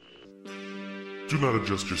Do not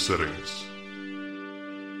adjust your settings.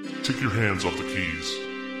 Take your hands off the keys.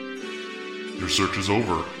 Your search is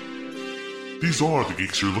over. These are the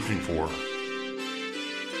geeks you're looking for.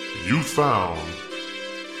 You found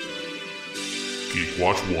Geek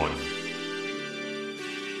Watch 1.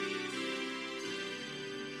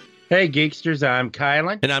 Hey, Geeksters, I'm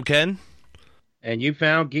Kylan. And I'm Ken. And you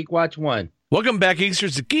found Geek Watch 1. Welcome back,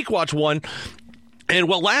 Geeksters, to Geek Watch 1. And,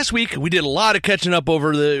 well, last week we did a lot of catching up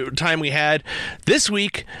over the time we had. This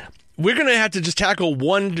week, we're going to have to just tackle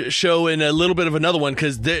one show and a little bit of another one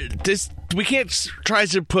because we can't try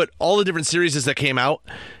to put all the different series that came out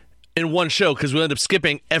in one show because we'll end up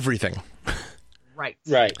skipping everything. Right.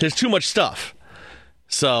 There's too much stuff.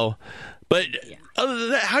 So, but other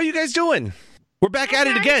than that, how are you guys doing? We're back at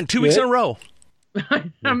it again, 2 weeks in a row.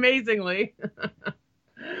 Amazingly.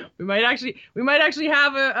 we might actually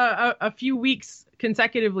have a few weeks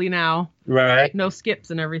consecutively now. Right. No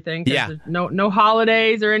skips and everything. Yeah. No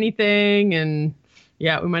holidays or anything. And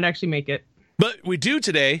yeah, we might actually make it. But we do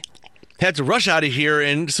today had to rush out of here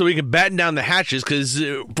and so we can batten down the hatches because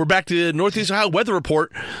we're back to the Northeast Ohio weather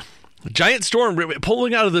report. Giant storm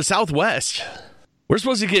pulling out of the southwest. We're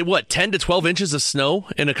supposed to get, 10 to 12 inches of snow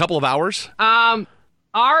in a couple of hours?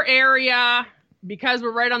 Our area, because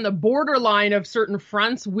we're right on the borderline of certain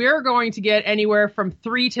fronts, we're going to get anywhere from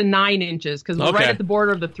 3 to 9 inches because we're right at the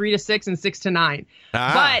border of the 3 to 6 and 6 to 9.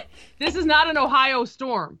 But this is not an Ohio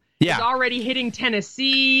storm. Yeah. It's already hitting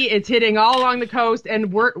Tennessee. It's hitting all along the coast,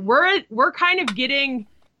 and we're kind of getting,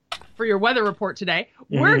 for your weather report today,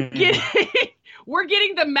 we're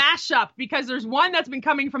getting the mashup because there's one that's been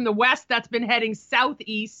coming from the west that's been heading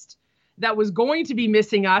southeast that was going to be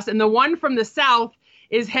missing us, and the one from the south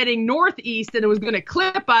is heading northeast and it was going to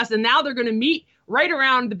clip us, and now they're going to meet right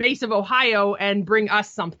around the base of Ohio and bring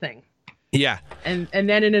us something. Yeah. And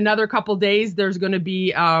then in another couple days there's going to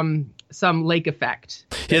be some lake effect.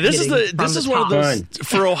 Yeah, this is one of those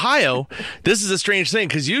for Ohio. This is a strange thing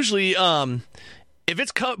because usually if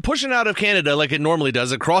it's pushing out of Canada like it normally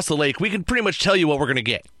does across the lake, we can pretty much tell you what we're going to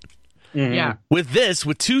get. Mm-hmm. Yeah.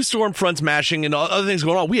 With two storm fronts mashing and other things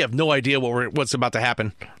going on, we have no idea what's about to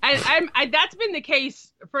happen. That's been the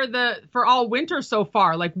case for all winter so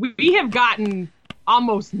far. Like we have gotten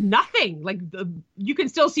almost nothing. Like you can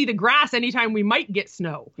still see the grass anytime we might get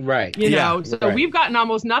snow. Right. You know, so we've gotten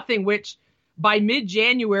almost nothing, which by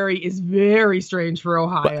mid-January is very strange for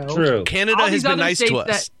Ohio. But true. Canada has been nice to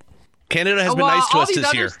us. Canada has been nice to us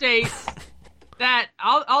this year.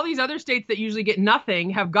 All these other states that usually get nothing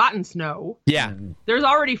have gotten snow. Yeah. There's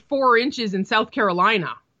already 4 inches in South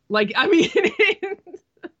Carolina. Like, I mean,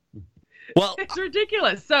 well, it's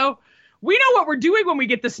ridiculous. So we know what we're doing when we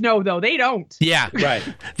get the snow, though. They don't. Yeah. Right.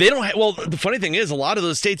 They don't. Well, the funny thing is, a lot of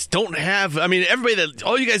those states don't have. I mean,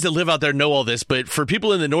 all you guys that live out there know all this, but for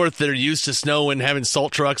people in the north that are used to snow and having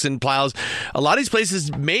salt trucks and plows, a lot of these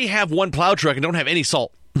places may have one plow truck and don't have any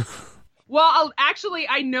salt. Well, actually,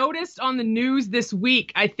 I noticed on the news this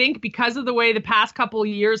week, I think because of the way the past couple of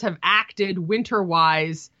years have acted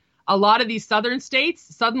winter-wise, a lot of these southern states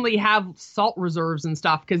suddenly have salt reserves and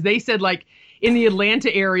stuff because they said, like, in the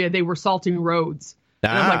Atlanta area, they were salting roads.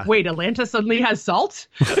 And I'm like, wait, Atlanta suddenly has salt?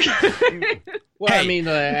 Well, I mean,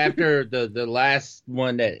 after the last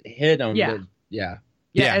one that hit them, yeah.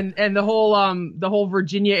 And the whole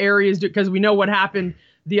Virginia area is because we know what happened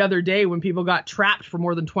the other day when people got trapped for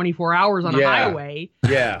more than 24 hours on a highway.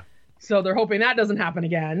 Yeah. So they're hoping that doesn't happen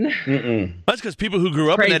again. That's because people who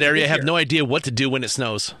grew up in that area have no idea what to do when it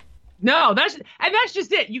snows. No, that's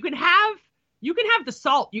just it. You can have the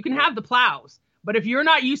salt, you can have the plows, but if you're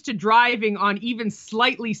not used to driving on even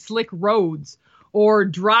slightly slick roads or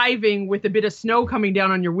driving with a bit of snow coming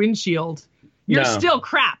down on your windshield, you're still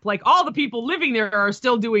crap. Like all the people living there are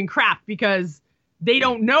still doing crap because they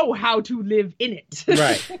don't know how to live in it.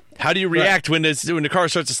 Right. How do you react when the car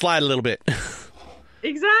starts to slide a little bit?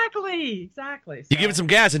 Exactly. So, you give it some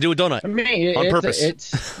gas and do a donut. I mean, on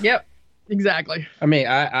purpose. Yep. Exactly. I mean,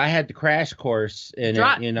 I had the crash course in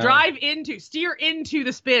it, you know. Steer into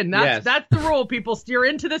the spin. That's the rule, people. Steer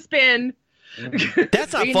into the spin.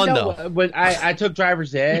 That's not fun, though. When I took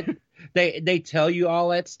driver's ed, they tell you all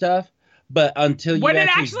that stuff. But until you when it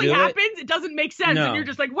actually do happens, it doesn't make sense, No. and you're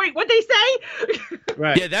just like, "Wait, what'd they say?"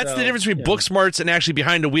 Right. Yeah, that's the difference between book smarts and actually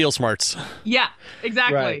behind the wheel smarts. Yeah,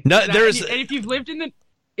 exactly. Right. No, and if you've lived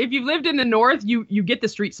in the north, you get the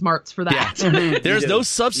street smarts for that. Yeah. There's no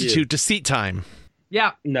substitute to seat time.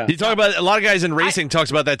 Yeah. No. You talk about a lot of guys in racing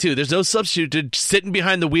talks about that too. There's no substitute to sitting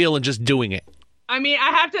behind the wheel and just doing it. I mean,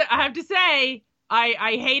 I have to say,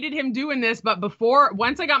 I hated him doing this, but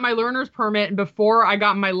once I got my learner's permit and before I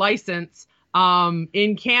got my license,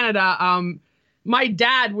 in Canada, my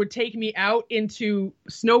dad would take me out into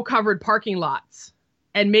snow-covered parking lots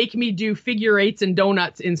and make me do figure eights and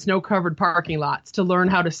donuts in snow-covered parking lots to learn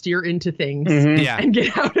how to steer into things Yeah. and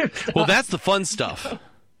get out of stuff. Well, that's the fun stuff.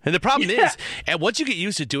 And the problem is, and once you get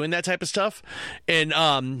used to doing that type of stuff, and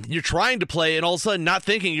you're trying to play, and all of a sudden not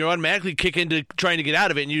thinking, you automatically kick into trying to get out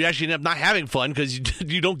of it, and you actually end up not having fun because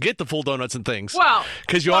you don't get the full donuts and things. Well,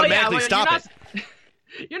 because you automatically stop it.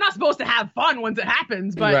 You're not supposed to have fun once it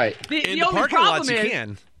happens, but Right. the only problem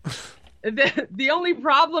the only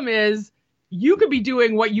problem is you could be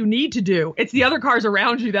doing what you need to do. It's the other cars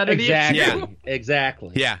around you that are Exactly. the issue. Yeah.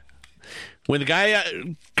 Exactly. Yeah. When the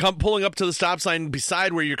guy pulling up to the stop sign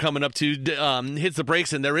beside where you're coming up to hits the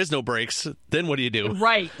brakes and there is no brakes, then what do you do?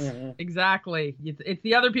 Right. Exactly. It's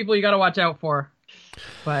the other people you got to watch out for.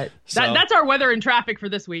 But that's our weather and traffic for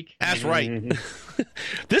this week. That's right.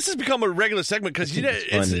 This has become a regular segment because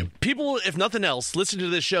people, if nothing else, listen to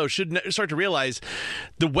this show should start to realize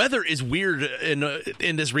the weather is weird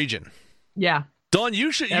in this region. Yeah. Dawn,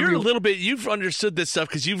 you're a little bit. You've understood this stuff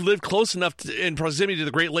because you've lived close enough in proximity to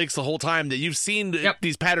the Great Lakes the whole time that you've seen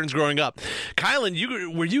these patterns growing up.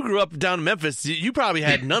 Kylan, where you grew up down in Memphis, you probably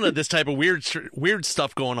had none of this type of weird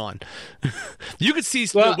stuff going on. You could see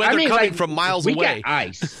the weather coming from miles away. We got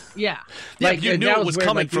ice. Yeah. You knew it was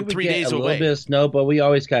coming from 3 days away. A little bit of snow, but we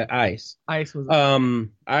always got ice. Ice was.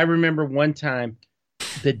 I remember one time,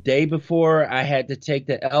 the day before I had to take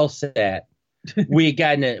the LSAT. we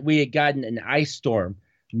had gotten an ice storm,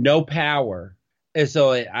 no power, and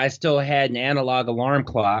so I still had an analog alarm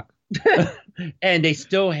clock, and they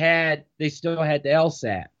still had the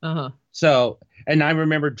LSAT. So, and I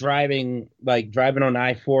remember driving on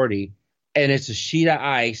I-40, and it's a sheet of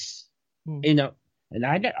ice, and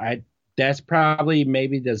I that's probably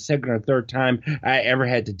maybe the second or third time I ever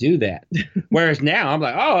had to do that. Whereas now I'm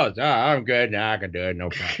like, I'm good. Now I can do it. No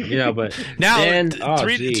problem. But now then, 2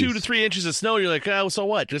 to 3 inches of snow, you're like, oh, so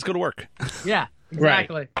what? Just go to work. Yeah,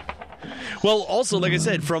 exactly. Right. Well, also, like I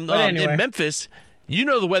said, from in Memphis,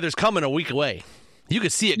 the weather's coming a week away. You can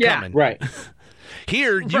see it coming. Right.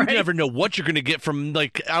 Here, you never know what you're going to get from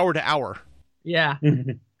like hour to hour. Yeah.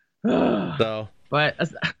 So. But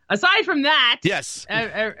aside from that, yes,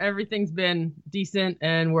 everything's been decent,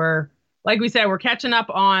 and we're catching up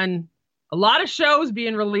on a lot of shows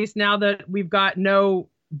being released now that we've got no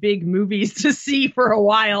big movies to see for a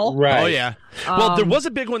while. Right. Oh yeah. Well, there was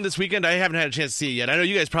a big one this weekend. I haven't had a chance to see it yet. I know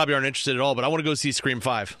you guys probably aren't interested at all, but I want to go see Scream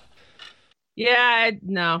 5. Yeah.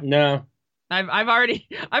 No. I've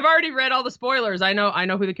already read all the spoilers. I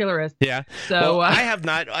know who the killer is. Yeah. So I have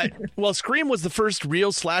not. Scream was the first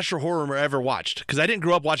real slasher horror I ever watched because I didn't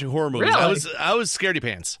grow up watching horror movies. Really? I was scaredy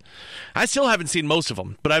pants. I still haven't seen most of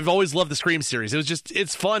them, but I've always loved the Scream series.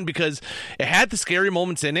 It's fun because it had the scary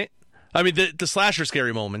moments in it. I mean the slasher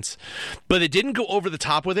scary moments, but it didn't go over the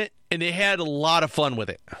top with it, and they had a lot of fun with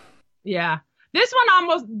it. Yeah. This one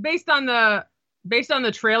almost based on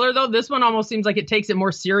the trailer, though, this one almost seems like it takes it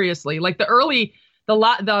more seriously. Like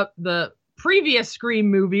the previous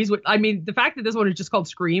Scream movies, the fact that this one is just called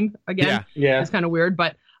Scream again, is kind of weird.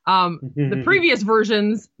 But the previous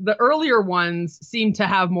versions, the earlier ones, seemed to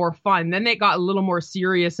have more fun. Then they got a little more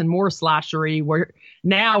serious and more slashery. Where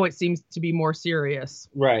now it seems to be more serious.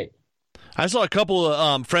 Right. I saw a couple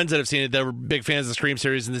of friends that have seen it that were big fans of the Scream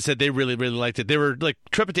series, and they said they really, really liked it. They were like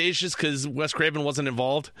trepidatious because Wes Craven wasn't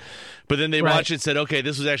involved, but then they watched it and said, okay,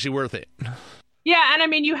 this was actually worth it. Yeah,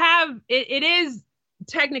 and you have it is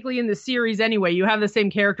technically in the series anyway. You have the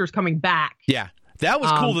same characters coming back. Yeah, that was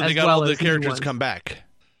cool that they got all the characters to come back.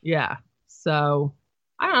 Yeah. So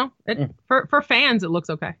I don't know. For fans, it looks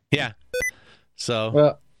okay. Yeah. So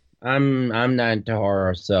well, I'm not into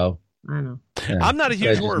horror, so. I know. Yeah, I'm not a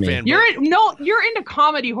huge horror fan. You're into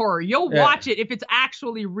comedy horror. You'll watch it if it's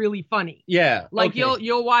actually really funny. Yeah. Like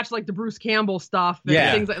you'll watch like the Bruce Campbell stuff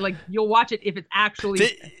and things like you'll watch it if it's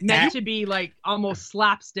actually meant to be like almost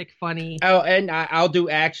slapstick funny. Oh, and I'll do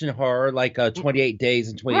action horror like 28 Days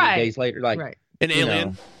and 28 Days later, like an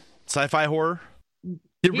Alien, sci-fi horror.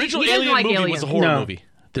 The original Alien movie was a horror movie.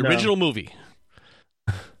 The original movie.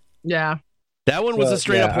 Yeah. That one was a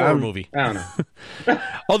straight up horror movie. I don't know.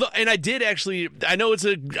 Although, and I did actually, I know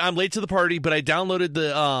I'm late to the party, but I downloaded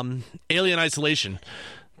the Alien Isolation,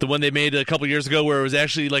 the one they made a couple years ago where it was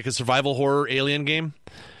actually like a survival horror alien game.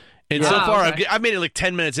 And so far, I've made it like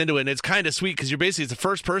 10 minutes into it, and it's kind of sweet because it's the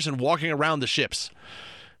first person walking around the ships.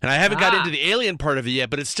 And I haven't got into the alien part of it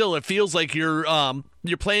yet, but it feels like you're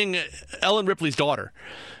playing Ellen Ripley's daughter,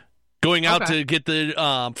 going out to get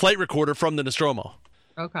the flight recorder from the Nostromo.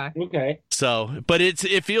 Okay. So, but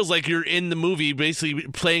it feels like you're in the movie, basically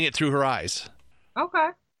playing it through her eyes. Okay.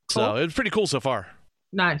 Cool. So it's pretty cool so far.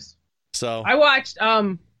 Nice. So I watched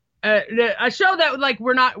a show that like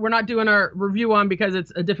we're not doing our review on because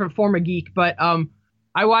it's a different form of geek, but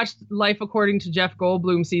I watched Life According to Jeff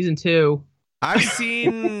Goldblum season 2. I've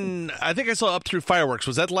seen. I think I saw up through Fireworks.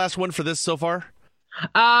 Was that the last one for this so far?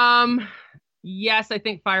 Yes, I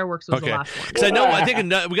think Fireworks was the last one. Because I think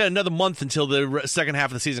we got another month until the second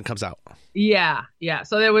half of the season comes out. Yeah.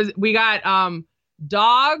 So we got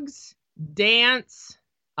Dogs, Dance,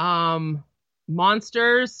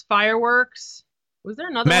 Monsters, Fireworks. Was there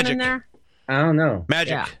another one in there? I don't know.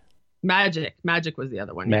 Magic. Yeah. Magic was the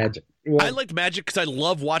other one. Magic. Yeah. Well, I liked Magic because I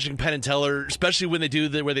love watching Penn and Teller, especially when they do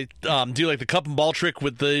do like the cup and ball trick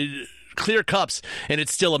with the clear cups, and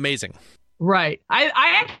it's still amazing. Right.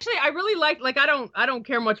 I really like I don't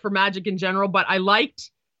care much for Magic in general, but I liked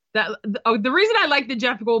that. The reason I like the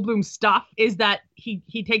Jeff Goldblum stuff is that he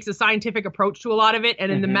takes a scientific approach to a lot of it,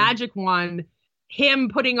 and in the Magic one, him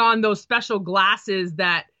putting on those special glasses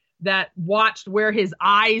that watched where his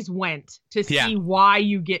eyes went to see why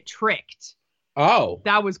you get tricked. Oh,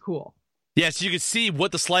 that was cool. Yeah, so you could see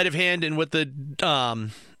what the sleight of hand and what the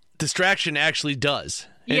distraction actually does,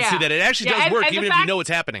 and see that it actually does work, even if you know what's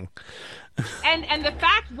happening. And the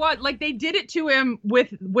fact was, like, they did it to him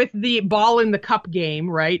with the ball in the cup game,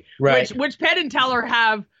 right? Which Penn and Teller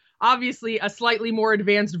have obviously a slightly more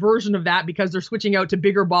advanced version of that because they're switching out to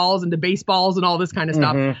bigger balls and to baseballs and all this kind of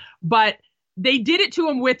stuff. But they did it to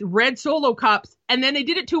him with red Solo cups, and then they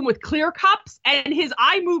did it to him with clear cups, and his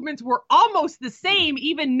eye movements were almost the same,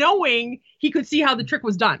 even knowing he could see how the trick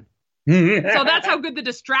was done. So that's how good the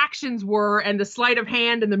distractions were, and the sleight of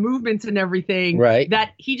hand and the movements and everything. Right.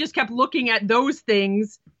 That he just kept looking at those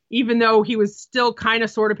things, even though he was still kind of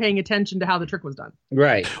sort of paying attention to how the trick was done.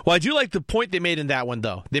 Right. Well, I do like the point they made in that one,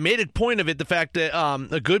 though. They made a point of it, the fact that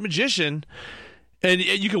a good magician... And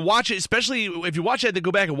you can watch it, especially if you watch it, then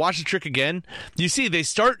go back and watch the trick again. You see, they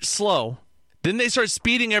start slow, then they start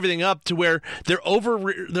speeding everything up to where they're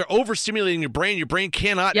overstimulating your brain. Your brain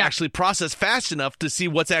cannot actually process fast enough to see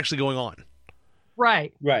what's actually going on.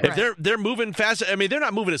 Right. If they're moving fast, I mean, they're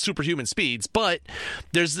not moving at superhuman speeds, but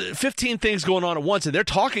there's 15 things going on at once, and they're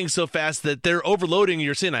talking so fast that they're overloading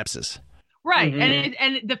your synapses. Right.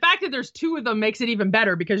 And the fact that there's two of them makes it even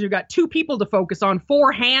better because you've got two people to focus on,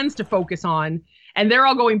 four hands to focus on, and they're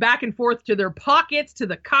all going back and forth to their pockets, to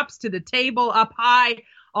the cups, to the table, up high,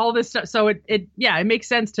 all this stuff. So it makes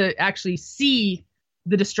sense to actually see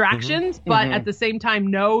the distractions, but at the same time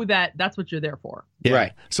know that that's what you're there for. Yeah.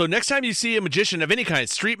 Right. So next time you see a magician of any kind,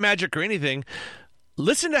 street magic or anything,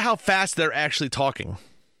 listen to how fast they're actually talking.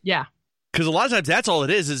 Yeah. Because a lot of times that's all it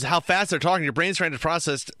is how fast they're talking. Your brain's trying to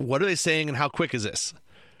process what are they saying and how quick is this.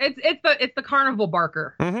 It's the carnival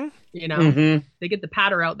barker. You know, they get the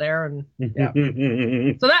patter out there, and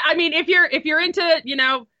so that, I mean, if you're into, you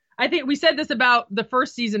know, I think we said this about the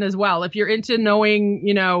first season as well. If you're into knowing,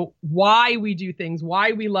 you know, why we do things,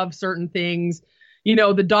 why we love certain things, you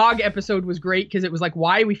know, the dog episode was great because it was like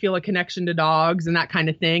why we feel a connection to dogs and that kind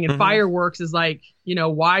of thing. And Fireworks is like, you know,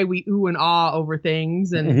 why we ooh and ah over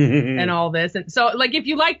things and all this. And so, like, if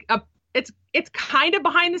you like it's kind of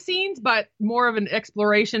behind the scenes, but more of an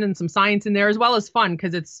exploration and some science in there, as well as fun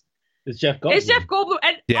because it's Jeff Goldblum. It's Jeff Goldblum.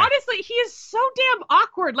 And honestly, he is so damn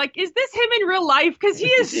awkward. Like, is this him in real life? Because he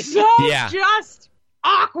is so just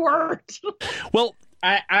awkward. Well,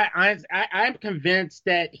 I'm convinced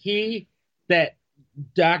that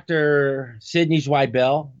Dr. Sidney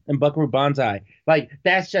Zweibel and Buckaroo Banzai, like,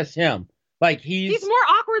 that's just him. Like, he's more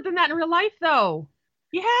awkward than that in real life, though.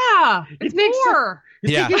 Yeah, it's more.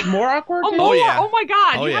 You think he's more awkward? More. Yeah. Oh my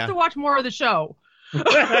God, you have to watch more of the show.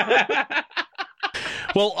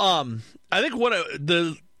 Well, I think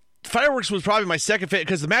the Fireworks was probably my second favorite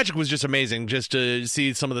because the magic was just amazing, just to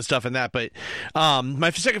see some of the stuff in that. But my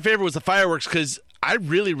second favorite was the Fireworks because I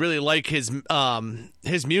really, really like his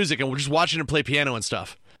music, and we're just watching him play piano and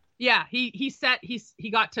stuff. Yeah, he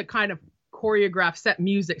got to kind of choreograph set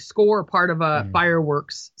music, score part of a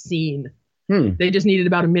Fireworks scene. They just needed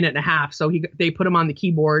about a minute and a half, so they put him on the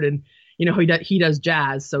keyboard, and you know he does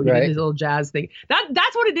jazz, so he did his little jazz thing.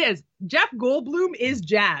 That's what it is. Jeff Goldblum is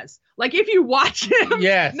jazz. Like, if you watch him,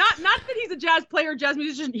 not that he's a jazz player, jazz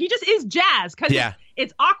musician, he just is jazz because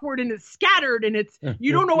it's awkward and it's scattered and it's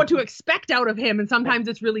you don't know what to expect out of him, and sometimes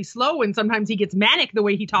it's really slow and sometimes he gets manic the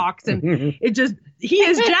way he talks, and he is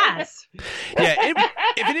jazz. Yeah,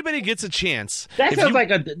 if anybody gets a chance, that sounds like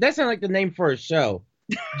the name for a show.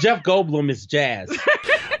 Jeff Goldblum is jazz.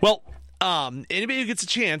 Well, anybody who gets a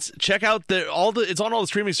chance, check out it's on all the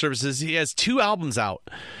streaming services. He has 2 albums out.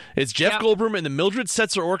 It's Jeff Goldblum and the Mildred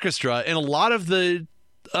Setzer Orchestra, and a lot of the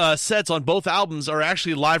sets on both albums are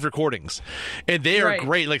actually live recordings, and they are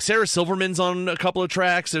great. Like Sarah Silverman's on a couple of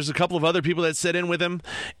tracks. There's a couple of other people that sit in with him.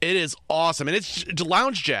 It is awesome, and it's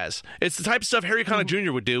lounge jazz. It's the type of stuff Harry Connick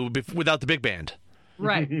Jr. would do without the big band.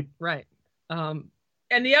 Right.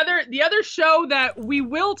 And the other show that we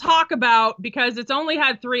will talk about, because it's only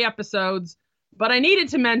had 3 episodes, but I needed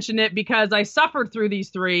to mention it because I suffered through these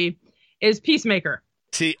 3, is Peacemaker.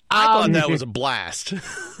 See, I thought that was a blast.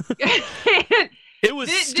 It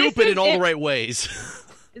was stupid in all the right ways.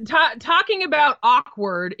 Talking about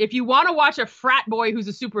awkward, if you want to watch a frat boy who's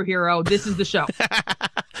a superhero, this is the show.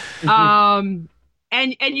 And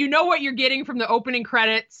you know what you're getting from the opening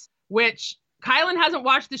credits, which Kylan hasn't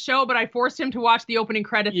watched the show, but I forced him to watch the opening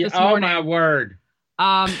credits this morning. Oh, my word.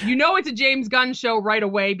 You know it's a James Gunn show right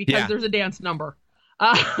away because there's a dance number.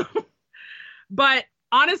 But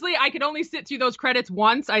honestly, I could only sit through those credits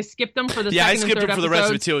once. I skipped them for the second and third Yeah, I skipped them for the rest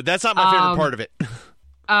of it, too. That's not my favorite part of it.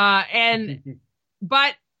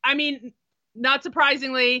 But, I mean, not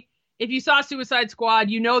surprisingly, if you saw Suicide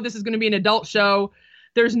Squad, you know this is going to be an adult show.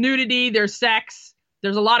 There's nudity, there's sex,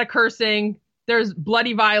 there's a lot of cursing, there's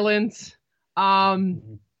bloody violence.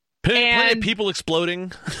 Plenty of people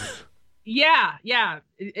exploding.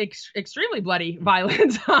 Extremely bloody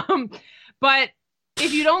violence. But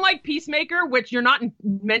if you don't like Peacemaker, which you're not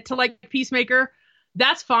meant to like Peacemaker,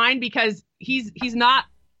 that's fine because he's not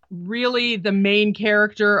really the main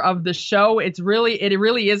character of the show. It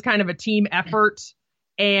really is kind of a team effort,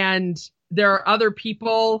 and there are other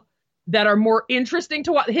people that are more interesting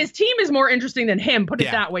to watch. His team is more interesting than him, put it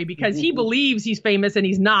that way, because he believes he's famous and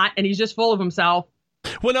he's not, and he's just full of himself.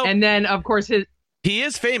 Well, no, and then of course he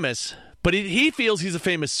is famous, but he feels he's a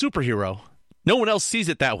famous superhero. No one else sees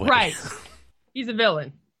it that way. Right. He's a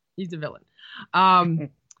villain. And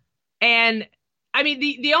I mean,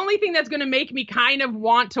 the only thing that's going to make me kind of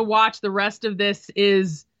want to watch the rest of this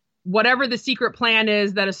is whatever the secret plan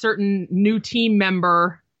is that a certain new team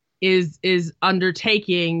member is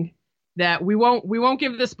undertaking. That we won't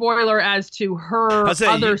give the spoiler as to her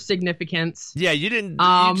other significance. Yeah, you didn't.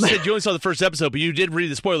 You said you only saw the first episode, but you did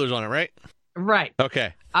read the spoilers on it, right? Right.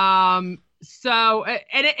 Okay. So, and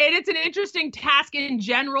it's an interesting task in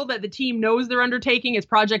general that the team knows they're undertaking. It's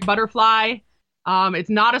Project Butterfly. It's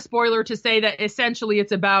not a spoiler to say that essentially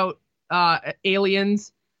it's about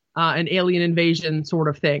aliens, an alien invasion sort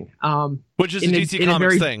of thing. Which is a DC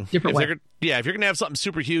Comics thing. Different way. If you're going to have something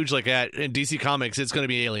super huge like that in DC Comics, it's going to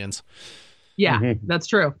be aliens. Yeah, that's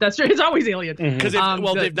true. It's always aliens. Because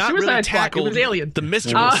they've not really tackled the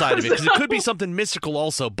mystical side of it. Because it could be something mystical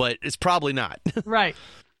also, but it's probably not. Right.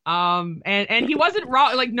 And he wasn't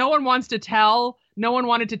wrong. Like no one wanted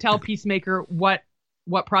to tell Peacemaker what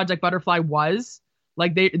Project Butterfly was.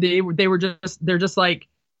 Like they're just like,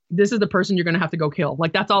 this is the person you're going to have to go kill.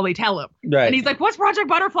 Like that's all they tell him. Right. And he's like, what's Project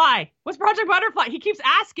Butterfly? What's Project Butterfly? He keeps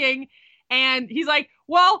asking. And he's like,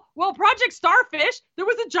 well, Project Starfish, there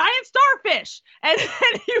was a giant starfish. And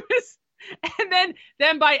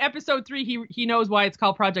then by episode 3, he knows why it's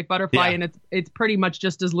called Project Butterfly. Yeah. And it's pretty much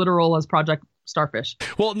just as literal as Project Starfish.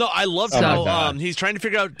 Well, no, I love how he's trying to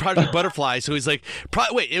figure out Project Butterfly. So he's like,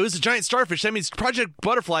 wait, it was a giant starfish. That means Project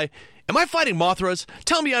Butterfly. Am I fighting Mothras?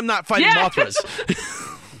 Tell me I'm not fighting Mothras.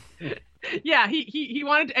 Yeah, he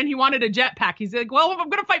wanted a jetpack. He's like, well, if I'm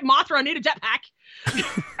going to fight Mothra, I need a jetpack.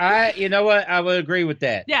 You know what? I would agree with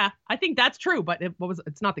that. Yeah, I think that's true, but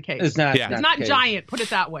it's not the case. It's not. It's not giant. Put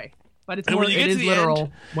it that way. But it is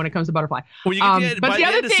literal when it comes to Butterfly. When you get to by the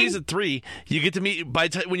end of season 3, you get to meet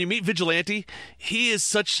when you meet Vigilante. He is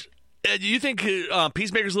such. You think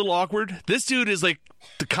Peacemaker's a little awkward? This dude is like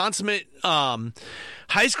the consummate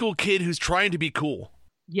high school kid who's trying to be cool.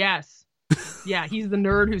 Yes. Yeah, he's the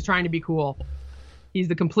nerd who's trying to be cool. He's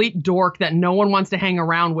the complete dork that no one wants to hang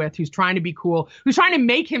around with, who's trying to be cool, who's trying to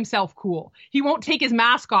make himself cool. He won't take his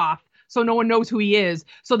mask off so no one knows who he is,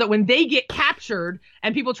 so that when they get captured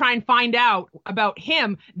and people try and find out about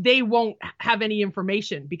him, they won't have any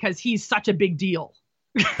information because he's such a big deal.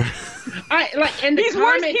 It's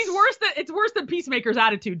worse than Peacemaker's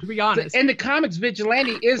attitude, to be honest. In the comics,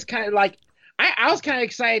 Vigilante is kind of like, I was kind of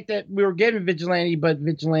excited that we were getting Vigilante, but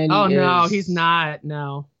Vigilante no, he's not.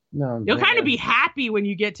 No. You'll kind of be happy when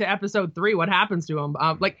you get to episode 3, what happens to him.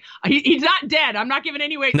 He's not dead. I'm not giving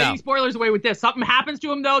any spoilers away with this. Something happens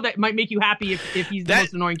to him, though, that might make you happy if he's the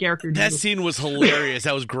most annoying character. That scene was hilarious.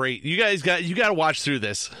 That was great. You guys got to watch through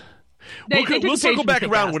this. We'll circle back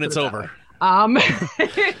around when it's over.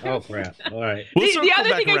 Oh, crap. All right. The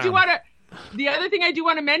other thing I do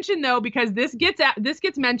want to mention, though, because this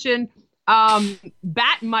gets mentioned,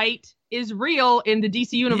 Batmite is real in the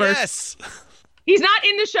DC universe. Yes. He's not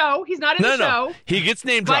in the show. He's not in the show. He gets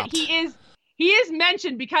name dropped. But he he is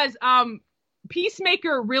mentioned because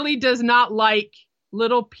Peacemaker really does not like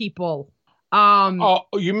little people. Oh,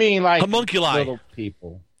 you mean like homunculi? Little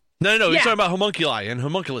people? No. Yeah. He's talking about homunculi and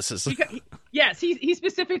homunculuses. Yes, he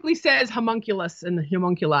specifically says homunculus and the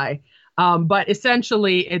homunculi. But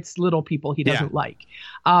essentially, it's little people he doesn't like.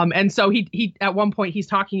 And so he at one point he's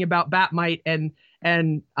talking about Batmite and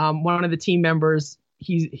one of the team members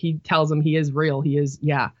he tells him he is real. He is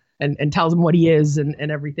and tells him what he is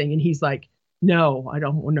and everything. And he's like, no, I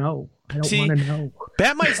don't know. I don't want to know.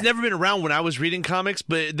 Batmite's never been around when I was reading comics,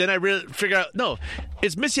 but then I really figured out, no,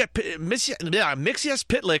 it's Mixias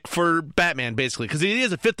Pitlick for Batman, basically, because he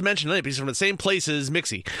is a fifth dimension imp. He's from the same place as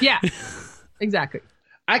Mixie. Yeah, exactly.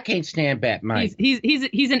 I can't stand Batmite.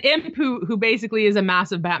 He's an imp who basically is a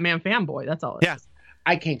massive Batman fanboy. That's all it is.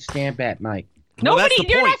 I can't stand Batmite. Nobody,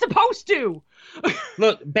 you're not supposed to.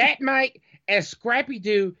 Look, Batmite and Scrappy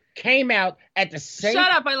Doo came out at the same.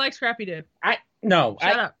 Shut up! I like Scrappy Doo. Shut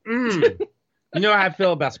up. You know how I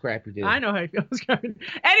feel about Scrappy Doo. I know how you feel about Scrappy Doo.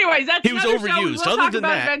 Anyways, that's he was another show overused. we'll talk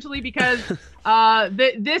about eventually because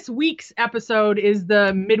this week's episode is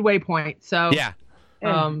the midway point. So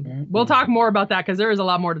we'll talk more about that because there is a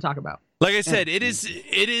lot more to talk about. Like I said, it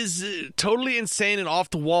is totally insane and off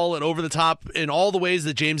the wall and over the top in all the ways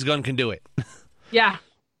that James Gunn can do it. Yeah,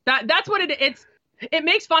 that's what it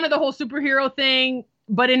makes fun of the whole superhero thing,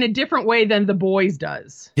 but in a different way than The Boys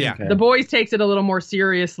does. Yeah, Okay. The Boys takes it a little more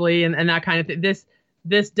seriously and that kind of thing.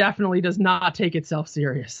 This definitely does not take itself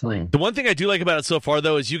seriously. The one thing I do like about it so far,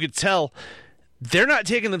 though, is you could tell they're not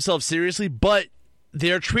taking themselves seriously, but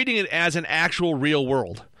they're treating it as an actual real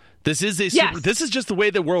world. This is this is just the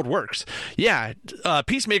way the world works. Yeah,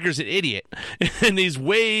 Peacemaker's an idiot, and he's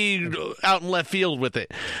way out in left field with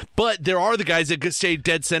it. But there are the guys that could stay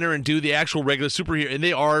dead center and do the actual regular superhero, and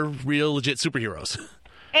they are real, legit superheroes.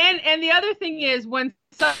 And the other thing is, when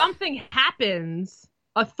something happens,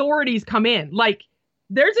 authorities come in. Like,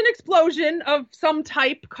 there's an explosion of some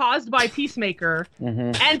type caused by Peacemaker,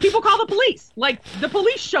 and people call the police. Like, the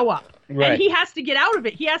police show up, and he has to get out of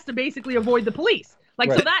it. He has to basically avoid the police.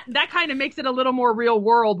 Like, so that kind of makes it a little more real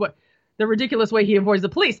world, what the ridiculous way he avoids the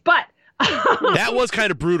police. But that was kind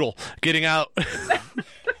of brutal, getting out. Put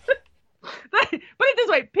it this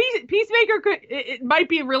way, Peacemaker it might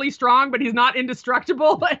be really strong, but he's not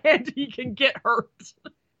indestructible, and he can get hurt.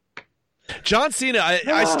 John Cena,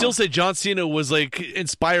 I still say John Cena was like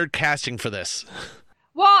inspired casting for this.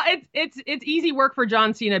 Well, it's easy work for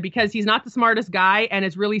John Cena because he's not the smartest guy, and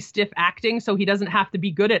it's really stiff acting, so he doesn't have to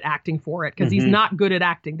be good at acting for it because he's not good at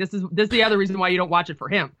acting. This is the other reason why you don't watch it for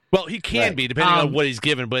him. Well, he can be depending on what he's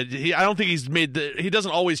given, but I don't think he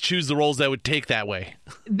doesn't always choose the roles that would take that way.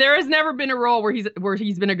 There has never been a role where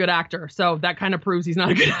he's been a good actor, so that kind of proves he's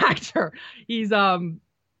not a good actor. He's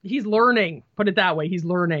learning. Put it that way, he's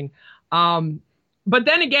learning. But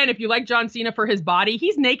then again, if you like John Cena for his body,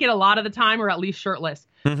 he's naked a lot of the time, or at least shirtless.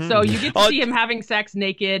 So you get to see him having sex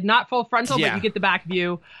naked, not full frontal, but you get the back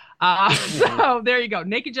view. So there you go.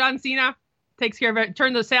 Naked John Cena takes care of it.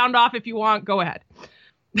 Turn the sound off if you want. Go ahead.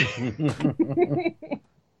 I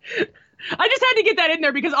just had to get that in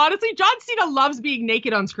there because honestly, John Cena loves being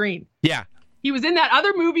naked on screen. Yeah. He was in that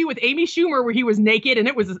other movie with Amy Schumer where he was naked, and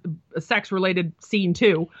it was a sex-related scene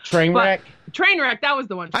too. Trainwreck? Trainwreck, that was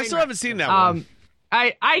the one. I still haven't seen that one.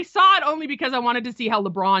 I saw it only because I wanted to see how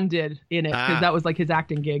LeBron did in it, because that was like his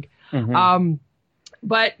acting gig.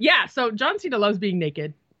 But yeah, so John Cena loves being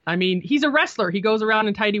naked. I mean, he's a wrestler. He goes around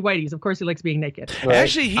in tighty whities. Of course, he likes being naked. Right.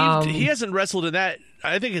 Actually, he hasn't wrestled in that.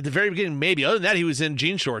 I think at the very beginning, maybe. Other than that, he was in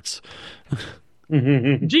jean shorts.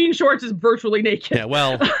 Jean shorts is virtually naked. Yeah,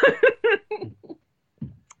 well.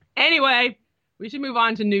 Anyway, we should move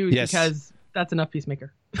on to news because that's enough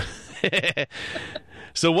Peacemaker.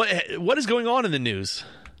 So what is going on in the news?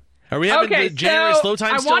 Are we having the January slow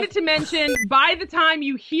time still? I wanted to mention, by the time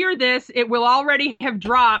you hear this, it will already have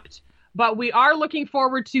dropped, but we are looking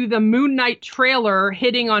forward to the Moon Knight trailer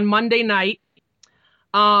hitting on Monday night.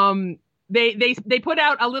 They put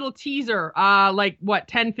out a little teaser,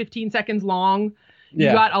 10, 15 seconds long. You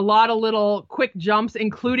got a lot of little quick jumps,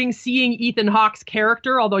 including seeing Ethan Hawke's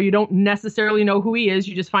character, although you don't necessarily know who he is.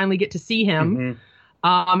 You just finally get to see him.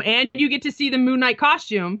 And you get to see the Moon Knight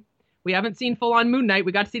costume. We haven't seen full-on Moon Knight.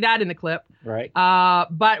 We got to see that in the clip. Right.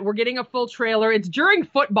 But we're getting a full trailer. It's during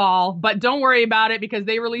football, but don't worry about it because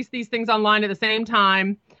they release these things online at the same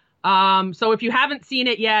time. So if you haven't seen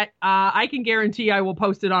it yet, I can guarantee I will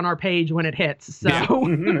post it on our page when it hits. So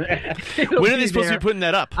when are they supposed to be putting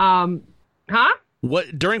that up?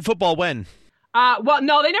 What during football? When? Well,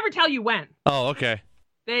 no, they never tell you when. Oh, okay.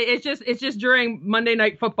 It's just during Monday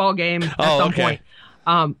Night Football game at some point.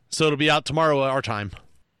 So it'll be out tomorrow our time.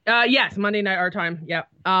 Yes, Monday night our time. Yep.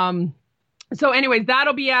 So anyways,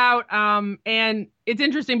 that'll be out. And it's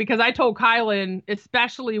interesting because I told Kylan,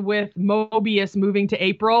 especially with Mobius moving to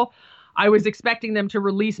April, I was expecting them to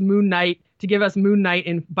release Moon Knight to give us Moon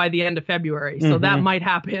Knight by the end of February. So that might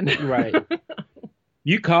happen. Right.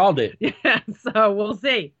 You called it. Yeah. So we'll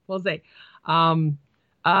see. We'll see. More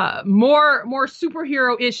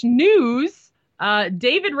superhero-ish news.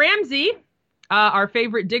 David Ramsey, our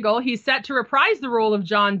favorite Diggle, he's set to reprise the role of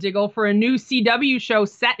John Diggle for a new CW show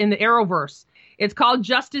set in the Arrowverse. It's called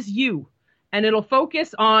Justice U, and it'll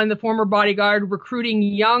focus on the former bodyguard recruiting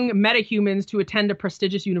young metahumans to attend a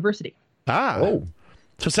prestigious university. So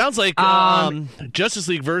it sounds like Justice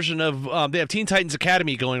League version of they have Teen Titans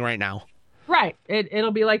Academy going right now. Right.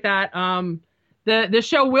 It'll be like that. The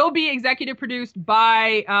show will be executive produced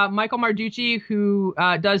by Michael Marducci, who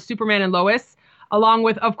does Superman and Lois, along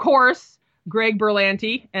with, of course, Greg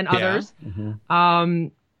Berlanti and others.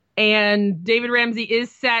 And David Ramsey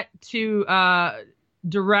is set to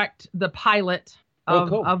direct the pilot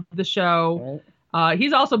of the show.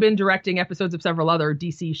 He's also been directing episodes of several other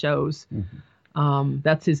DC shows.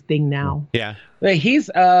 That's his thing now. Yeah. He's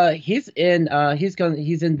in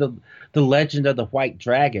the Legend of the White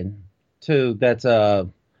Dragon too. That's a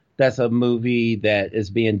movie that is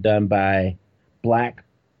being done by Black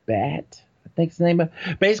Bat, I think it's the name of.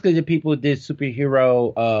 Basically, the people who did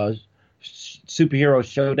Superhero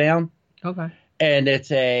Showdown. Okay. And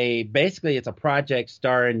it's a project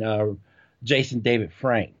starring Jason David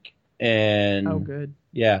Frank. And oh, good.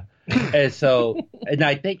 Yeah. And so, and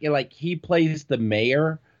I think he plays the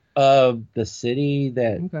mayor of the city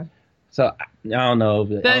that. Okay. So I don't know.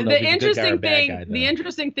 The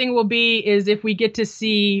interesting thing will be is if we get to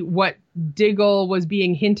see what Diggle was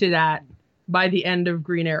being hinted at by the end of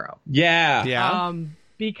Green Arrow. Yeah. Yeah.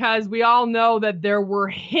 Because we all know that there were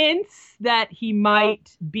hints that he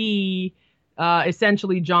might be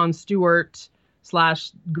essentially John Stewart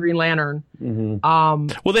 / Green Lantern. Well,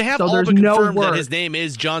 they have all but confirmed that his name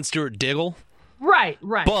is John Stewart Diggle. Right.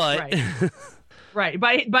 But right.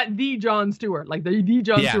 But the John Stewart, like the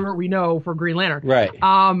John Stewart we know for Green Lantern. Right.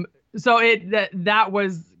 So that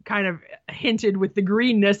was kind of hinted with the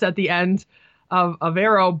greenness at the end of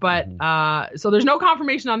Arrow, but so there's no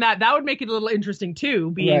confirmation on that. That would make it a little interesting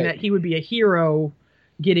too, being that he would be a hero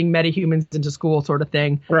getting metahumans into school sort of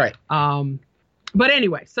thing. Right. But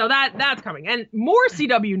anyway, so that's coming. And more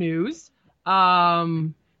CW news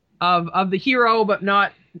of the hero but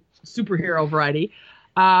not superhero variety.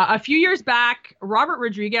 A few years back, Robert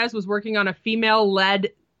Rodriguez was working on a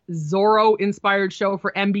female-led Zorro-inspired show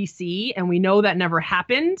for NBC, and we know that never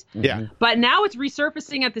happened. Yeah. But now it's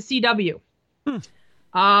resurfacing at the CW.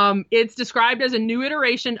 It's described as a new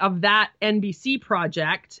iteration of that NBC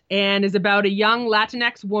project and is about a young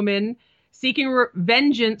Latinx woman seeking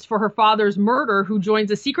vengeance for her father's murder who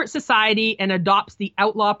joins a secret society and adopts the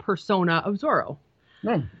outlaw persona of Zorro.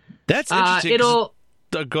 That's interesting. Go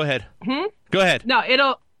ahead. Go ahead.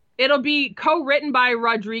 No, it'll be co-written by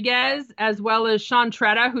Rodriguez as well as Sean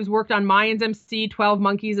Tretta, who's worked on Mayans MC, 12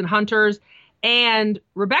 Monkeys, and Hunters, and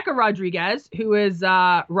Rebecca Rodriguez, who is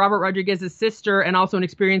Robert Rodriguez's sister and also an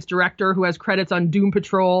experienced director who has credits on Doom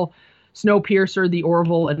Patrol, Snowpiercer, The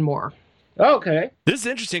Orville, and more. Okay. This is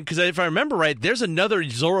interesting because if I remember right, there's another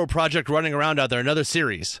Zorro project running around out there, another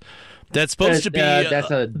series that's supposed to be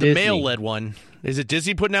the male-led one. Is it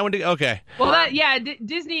Disney putting that one together? Okay. Well,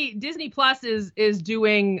 Disney Plus is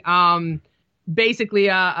doing basically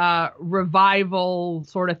a revival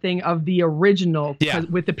sort of thing of the original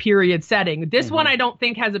with the period setting. This one I don't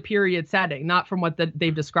think has a period setting, not from what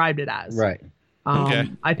they've described it as. Right. Okay.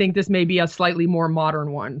 I think this may be a slightly more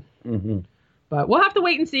modern one. But we'll have to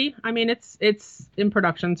wait and see. I mean, it's in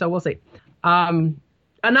production, so we'll see.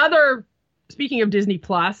 Another, speaking of Disney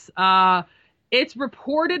Plus, it's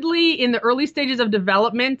reportedly in the early stages of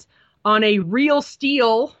development on a Real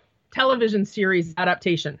Steel television series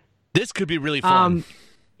adaptation. This could be really fun.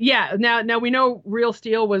 Yeah. Now we know Real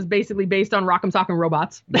Steel was basically based on Rock'em Sock'em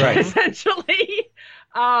Robots. Right. Essentially,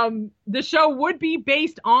 the show would be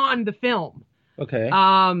based on the film. Okay.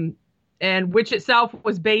 And which itself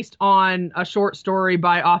was based on a short story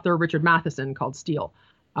by author Richard Matheson called Steel.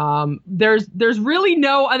 There's really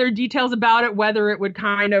no other details about it, whether it would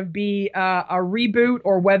kind of be a reboot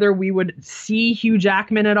or whether we would see Hugh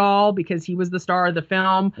Jackman at all because he was the star of the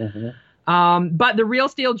film. But the Real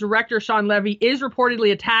Steel director, Sean Levy, is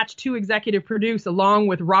reportedly attached to executive produce along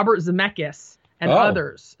with Robert Zemeckis and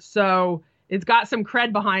others. So it's got some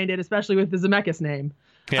cred behind it, especially with the Zemeckis name.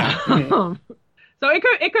 Yeah. So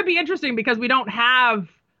it could be interesting because we don't have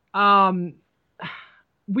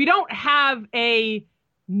a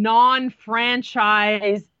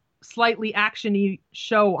non-franchise, slightly action-y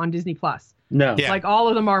show on Disney Plus. No. Yeah. Like all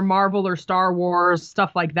of them are Marvel or Star Wars,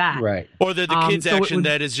 stuff like that. Right. Or the kids so it action would-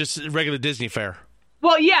 that is just regular Disney fare.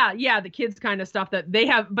 Well, yeah, the kids kind of stuff that they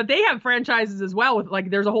have, but they have franchises as well. With like,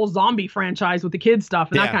 there's a whole zombie franchise with the kids stuff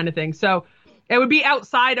and Yeah. that kind of thing. So it would be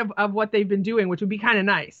outside of what they've been doing, which would be kind of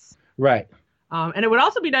nice. Right. And it would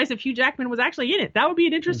also be nice if Hugh Jackman was actually in it. That would be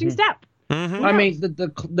an interesting step. Mm-hmm. I mean,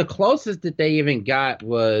 the closest that they even got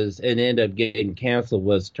was, and ended up getting canceled,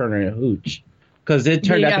 was Turner and Hooch. Because it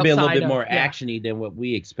turned Being out to be a little outside bit of- more yeah. actiony than what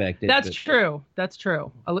we expected. That's but- true. That's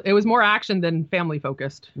true. It was more action than family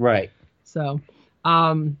focused. Right. So,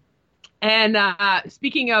 and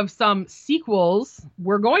speaking of some sequels,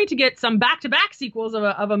 we're going to get some back-to-back sequels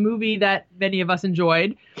of a movie that many of us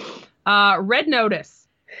enjoyed. Red Notice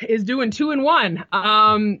is doing 2 in 1.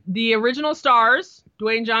 The original stars,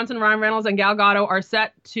 Dwayne Johnson, Ryan Reynolds, and Gal Gadot, are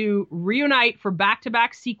set to reunite for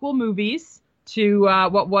back-to-back sequel movies to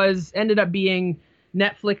what ended up being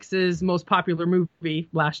Netflix's most popular movie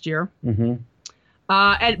last year. Mm-hmm.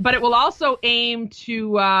 But it will also aim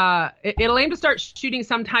to it'll aim to start shooting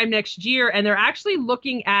sometime next year, and they're actually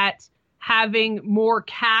looking at having more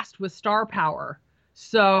cast with star power.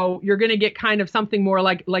 So you're going to get kind of something more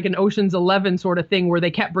like an Ocean's 11 sort of thing, where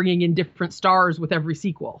they kept bringing in different stars with every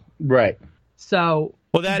sequel. Right. So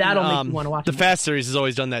Well, that'll make you want to watch the it. Fast series has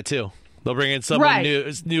always done that too. They'll bring in some Right.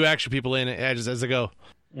 new action people in as they go.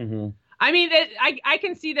 Mm-hmm. I mean, I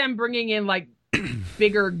can see them bringing in like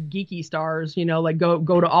bigger geeky stars, like go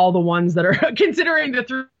to all the ones that are considering the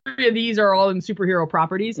 3 of these are all in superhero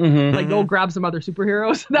properties. Mm-hmm. Like go grab some other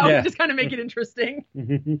superheroes. That Yeah. would just kind of make it interesting.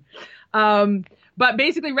 Mm-hmm. But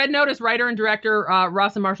basically, Red Notice writer and director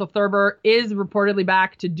Ross and Marshall Thurber is reportedly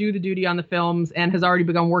back to do the duty on the films and has already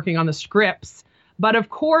begun working on the scripts. But of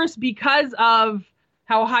course, because of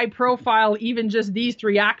how high profile even just these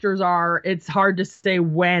 3 actors are, it's hard to say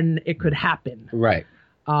when it could happen. Right.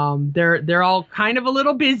 They're all kind of a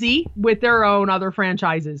little busy with their own other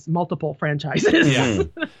franchises, multiple franchises. Yeah.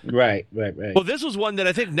 Right. Well, this was one that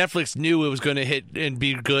I think Netflix knew it was going to hit and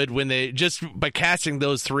be good when they just by casting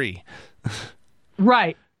those 3.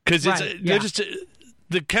 Right. Because Right, they're yeah. just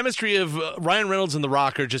the chemistry of Ryan Reynolds and The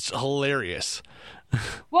Rock are just hilarious.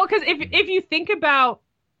 Well, because if you think about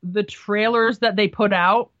the trailers that they put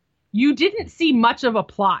out, you didn't see much of a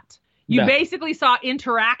plot. You No. basically saw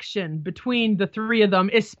interaction between the 3 of them,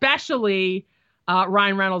 especially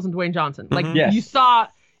Ryan Reynolds and Dwayne Johnson. Like Yes.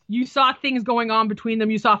 you saw things going on between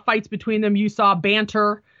them. You saw fights between them. You saw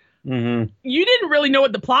banter. Mm-hmm. You didn't really know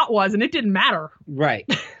what the plot was, and it didn't matter. Right.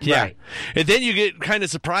 Yeah. Right. And then you get kind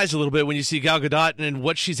of surprised a little bit when you see Gal Gadot and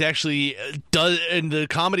what she's actually does and the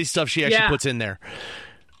comedy stuff she actually Yeah. puts in there.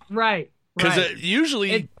 Right. Because Right.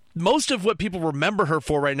 usually most of what people remember her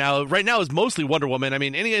for right now is mostly Wonder Woman. I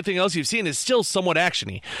mean, anything else you've seen is still somewhat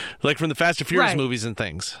actiony, like from the Fast and Furious Right. movies and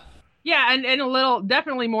things. Yeah, and a little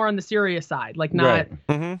definitely more on the serious side, like not Right.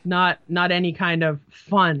 Mm-hmm. not any kind of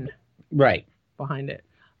fun Right. behind it.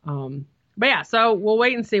 But yeah, so we'll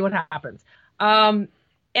wait and see what happens.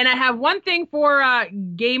 And I have one thing for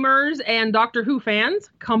gamers and Doctor Who fans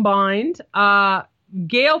combined.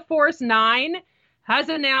 Gale Force 9 has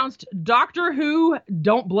announced Doctor Who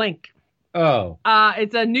Don't Blink. Oh.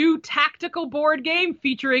 It's a new tactical board game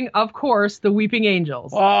featuring, of course, the Weeping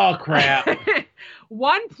Angels. Oh, crap.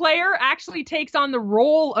 One player actually takes on the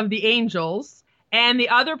role of the angels, and the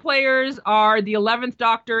other players are the 11th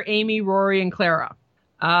Doctor, Amy, Rory, and Clara.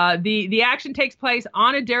 The action takes place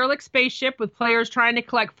on a derelict spaceship with players trying to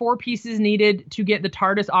collect 4 pieces needed to get the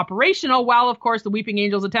TARDIS operational, while, of course, the Weeping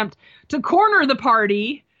Angels attempt to corner the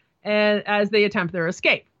party as they attempt their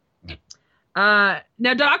escape. Now,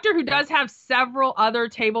 Doctor Who does have several other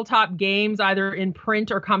tabletop games, either in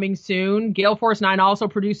print or coming soon. Gale Force 9 also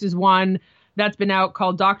produces one that's been out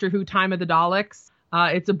called Doctor Who Time of the Daleks.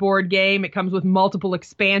 It's a board game. It comes with multiple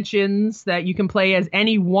expansions that you can play as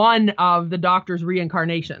any one of the Doctor's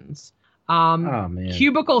reincarnations. Oh, man.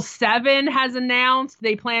 Cubicle 7 has announced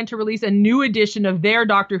they plan to release a new edition of their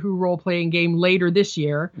Doctor Who role-playing game later this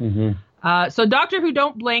year. Mm-hmm. So Doctor Who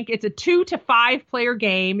Don't Blink, it's a 2 to 5 player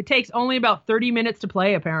game. It takes only about 30 minutes to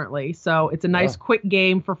play, apparently. So it's a nice, quick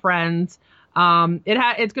game for friends. It's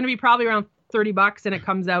going to be probably around $30, and it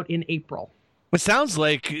comes out in April. It sounds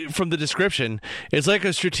like, from the description, it's like a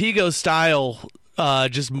Stratego style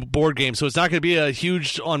just board game. So it's not going to be a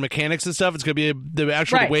huge on mechanics and stuff. It's going to be the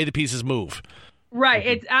actual Right. way the pieces move. Right.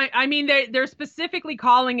 It's. I mean, they're specifically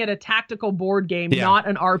calling it a tactical board game, Yeah. not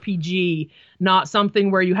an RPG, not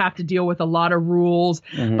something where you have to deal with a lot of rules.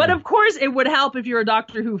 Mhm. But of course, it would help if you're a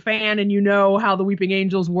Doctor Who fan and you know how the Weeping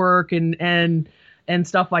Angels work and and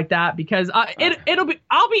stuff like that, because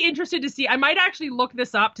I'll be interested to see. I might actually look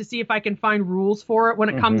this up to see if I can find rules for it when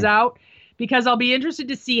it comes out, because I'll be interested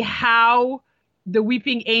to see how the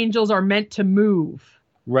Weeping Angels are meant to move.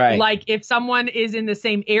 Right. Like, if someone is in the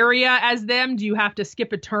same area as them, do you have to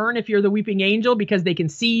skip a turn if you're the Weeping Angel because they can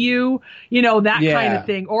see you? You know, that kind of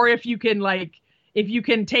thing. Or if you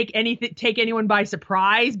can take anyone by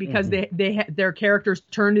surprise because their characters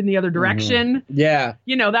turned in the other direction. Yeah.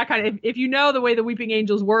 You know, that kind of, if you know the way the Weeping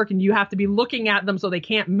Angels work and you have to be looking at them so they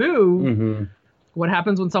can't move, what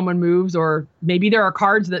happens when someone moves? Or maybe there are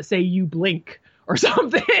cards that say you blink or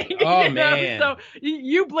something. Oh, you know? man. So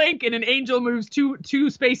you blink and an angel moves two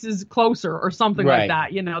spaces closer or something like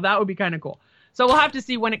that. You know, that would be kind of cool. So we'll have to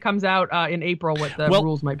see when it comes out in April what the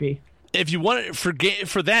rules might be. If you want it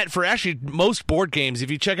for actually most board games,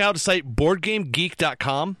 if you check out the site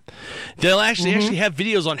BoardGameGeek.com, they'll actually have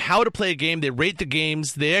videos on how to play a game. They rate the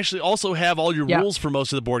games. They actually also have all your rules for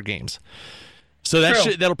most of the board games. So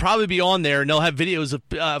that'll probably be on there, and they'll have videos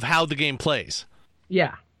of how the game plays.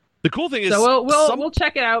 Yeah. The cool thing is, so we'll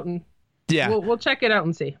check it out and we'll check it out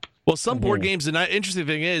and see. Well, some board games, the interesting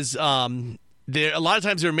thing is, a lot of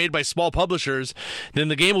times they're made by small publishers. Then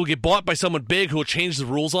the game will get bought by someone big who will change the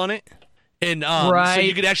rules on it, and so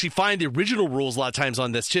you could actually find the original rules a lot of times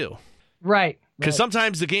on this too. Right. Because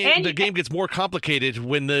sometimes the game gets more complicated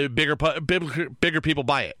when the bigger people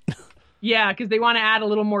buy it. Yeah, because they want to add a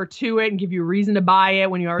little more to it and give you a reason to buy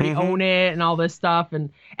it when you already own it and all this stuff.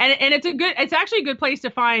 And it's actually a good place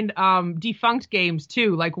to find defunct games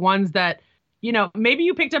too, like ones that, you know, maybe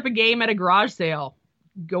you picked up a game at a garage sale.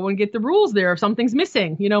 Go and get the rules there if something's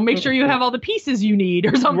missing. You know, make sure you have all the pieces you need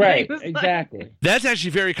or something. Right, exactly. That's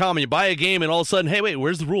actually very common. You buy a game and all of a sudden, hey, wait,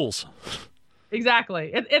 where's the rules?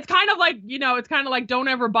 Exactly. It's kind of like, you know, don't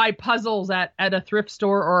ever buy puzzles at a thrift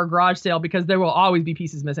store or a garage sale because there will always be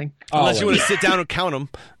pieces missing. Unless you want to sit down and count them.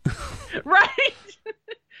 Right.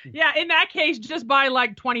 Yeah, in that case, just buy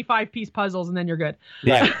like 25-piece puzzles and then you're good.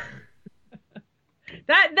 Yeah.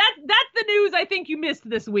 That's the news I think you missed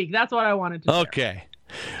this week. That's what I wanted to share. Okay.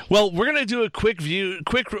 Well, we're going to do a quick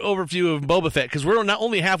overview of Boba Fett because we're not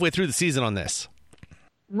only halfway through the season on this.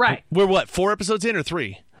 Right. We're what, 4 episodes in or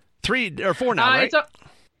 3? 3 or 4 now, right?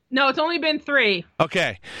 No, it's only been 3.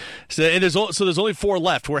 Okay. So there's only 4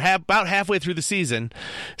 left. We're about halfway through the season.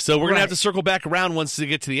 So we're going to have to circle back around once we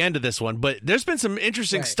get to the end of this one. But there's been some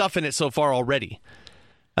interesting stuff in it so far already.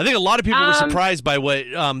 I think a lot of people were surprised by what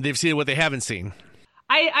they've seen and what they haven't seen.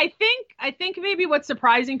 I think maybe what's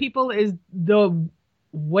surprising people is the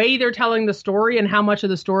way they're telling the story and how much of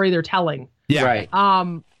the story they're telling. Yeah. Right.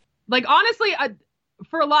 Like, honestly,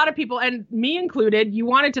 for a lot of people, and me included, you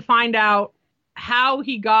wanted to find out how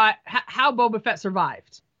Boba Fett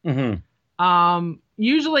survived.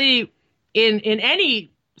 Usually in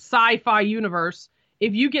any sci-fi universe,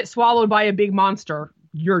 if you get swallowed by a big monster,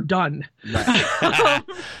 you're done. Right.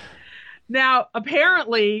 Now,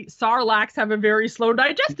 apparently, Sarlaccs have a very slow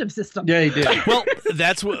digestive system. Yeah, he did. Well,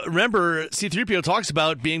 that's what, remember, C-3PO talks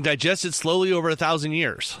about being digested slowly over 1,000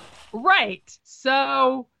 years. Right.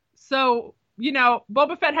 So, you know,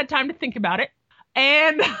 Boba Fett had time to think about it.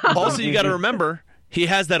 And also, you got to remember, he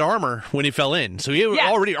has that armor when he fell in. So he was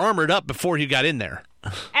already armored up before he got in there.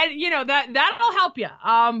 And, you know, that'll help you.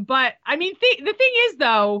 But, I mean, the thing is,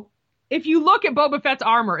 though, if you look at Boba Fett's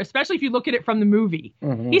armor, especially if you look at it from the movie,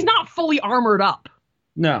 he's not fully armored up.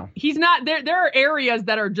 No. He's not. There are areas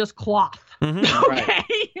that are just cloth. Okay?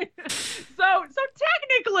 So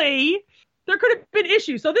technically, there could have been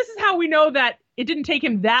issues. So this is how we know that it didn't take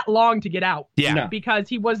him that long to get out. Yeah. No. Because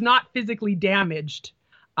he was not physically damaged.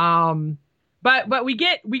 But we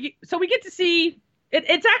get to see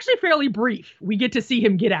it's actually fairly brief. We get to see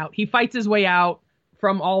him get out. He fights his way out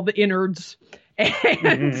from all the innards.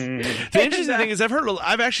 The interesting thing is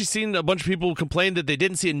I've actually seen a bunch of people complain that they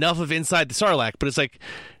didn't see enough of inside the Sarlacc, but it's like,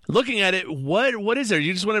 looking at it, what is there?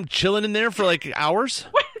 You just want him chilling in there for like hours?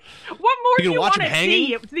 What more do you want to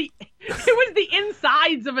see? It was the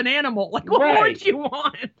insides of an animal. Like, what more do you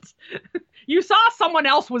want? You saw someone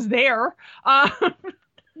else was there.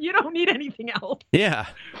 You don't need anything else. Yeah.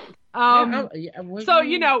 So,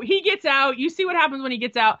 you know, he gets out. You see what happens when he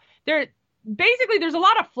gets out. Basically, there's a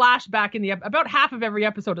lot of flashback in about half of every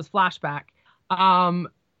episode is flashback,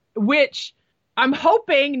 which I'm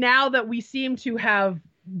hoping now that we seem to have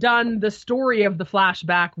done the story of the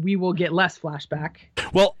flashback, we will get less flashback.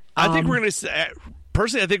 Well, I think we're going to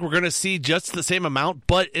personally, I think we're going to see just the same amount,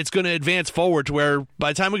 but it's going to advance forward to where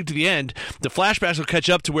by the time we get to the end, the flashbacks will catch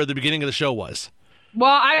up to where the beginning of the show was.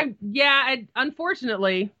 Well,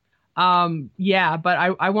 unfortunately, Yeah, but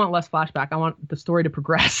I want less flashback. I want the story to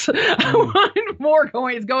progress. I want more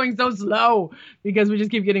going. It's going so slow because we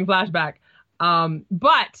just keep getting flashback.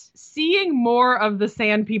 But seeing more of the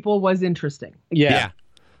Sand People was interesting. Yeah.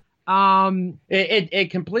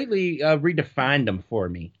 It completely redefined them for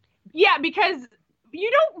me. Yeah, because you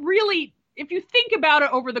don't really, if you think about it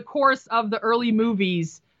over the course of the early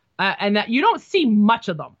movies, and that you don't see much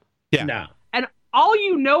of them. Yeah. No. And all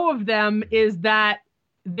you know of them is that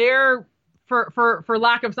they're, for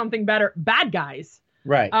lack of something better, bad guys.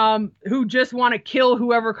 Right. Who just want to kill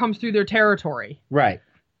whoever comes through their territory. Right.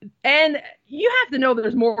 And you have to know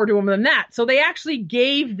there's more to them than that. So they actually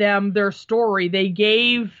gave them their story. They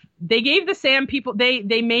gave the Sand People,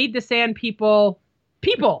 they made the Sand People.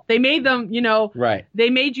 They made them, right. They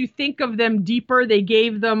made you think of them deeper. They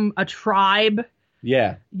gave them a tribe.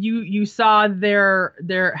 Yeah. You saw their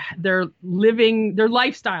living, their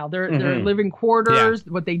lifestyle, their living quarters,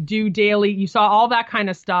 what they do daily. You saw all that kind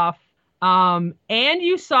of stuff. And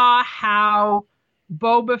you saw how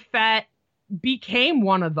Boba Fett became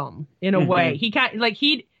one of them in a way. He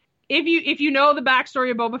if you know the backstory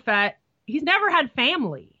of Boba Fett, he's never had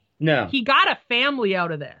family. No. He got a family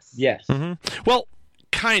out of this. Yes. Well,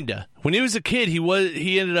 kinda. When he was a kid,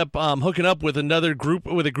 he ended up hooking up with a group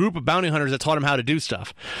of bounty hunters that taught him how to do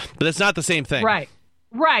stuff. But that's not the same thing.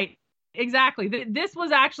 Right. Exactly. This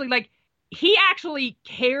was actually he actually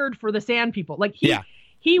cared for the Sand People.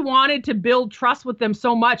 He wanted to build trust with them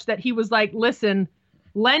so much that he was like, listen,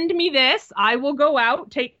 lend me this. I will go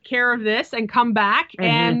out, take care of this, and come back,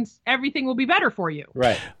 and everything will be better for you.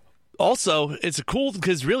 Right. Also, it's cool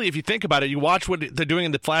because really, if you think about it, you watch what they're doing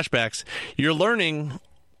in the flashbacks, you're learning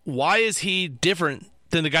why is he different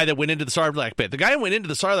than the guy that went into the Sarlacc pit. The guy who went into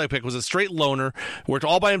the Sarlacc pit was a straight loner, worked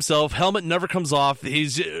all by himself, helmet never comes off,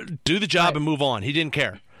 he's do the job and move on. He didn't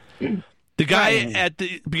care. The guy at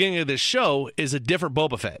the beginning of this show is a different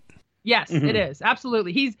Boba Fett. Yes, it is.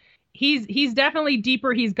 Absolutely. He's definitely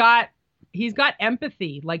deeper. He's got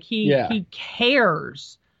empathy. He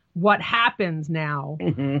cares what happens now.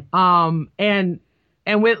 And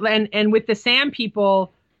with the Sand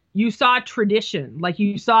People, you saw tradition.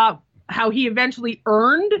 You saw how he eventually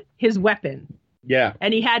earned his weapon. Yeah.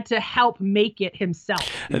 And he had to help make it himself.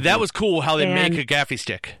 That was cool how they make a gaffy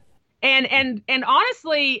stick. And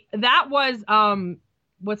honestly, that was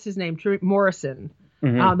what's his name? Morrison.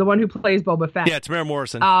 The one who plays Boba Fett. Yeah, Tamara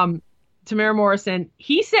Morrison. Tamara Morrison.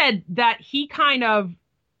 He said that he kind of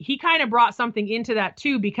brought something into that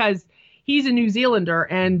too, because he's a New Zealander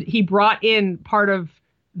and he brought in part of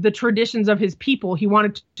the traditions of his people. He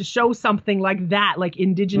wanted to show something like that, like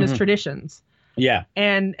indigenous traditions. Yeah.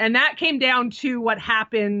 And that came down to what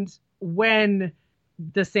happened when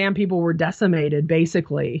the Sand People were decimated,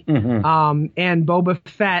 basically. And Boba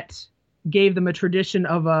Fett gave them a tradition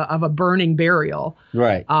of a burning burial.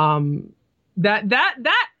 Right.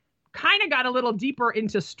 That kind of got a little deeper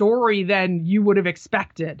into story than you would have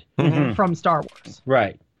expected from Star Wars.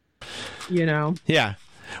 Right. Yeah.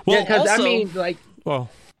 Well, because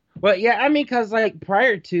because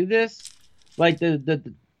prior to this,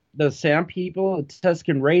 the Sand People,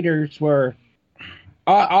 Tusken Raiders were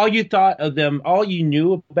all you thought of them, all you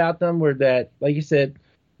knew about them were that, like you said,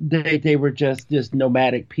 they were just this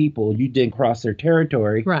nomadic people. You didn't cross their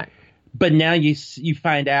territory, right? But now you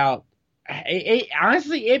find out.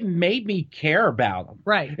 Honestly, it made me care about them.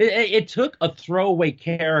 Right. It took a throwaway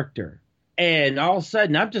character, and all of a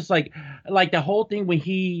sudden, I'm just like the whole thing when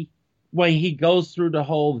he goes through the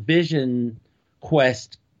whole vision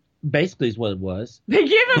quest. Basically, is what it was. They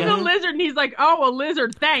give him the lizard, and he's like, "Oh, a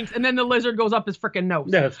lizard, thanks." And then the lizard goes up his freaking nose.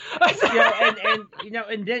 Yes.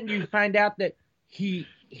 And then you find out that he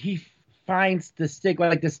finds the stick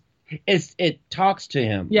like this. It talks to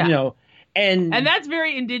him. Yeah. And that's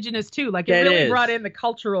very indigenous too. It really brought in the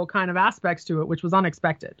cultural kind of aspects to it, which was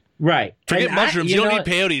unexpected. Right. Forget mushrooms. You don't need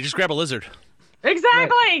peyote. You just grab a lizard.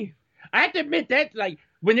 Exactly. Right. I have to admit that,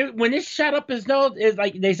 when it shot up his nose, it's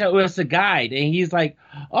they said, it's a guide, and he's like,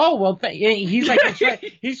 oh well, he's like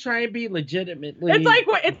he's trying to be legitimately.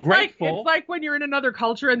 It's grateful. It's like when you're in another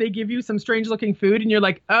culture and they give you some strange looking food, and you're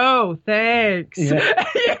like, oh, thanks. Yeah.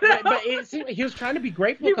 But it seemed like he was trying to be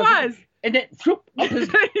grateful. He was, and then whoop, up his...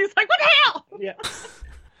 he's like, what the hell? Yeah.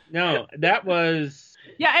 No, that was.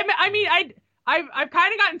 Yeah, I've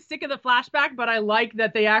kind of gotten sick of the flashback, but I like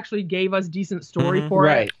that they actually gave us decent story for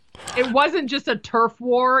it. It wasn't just a turf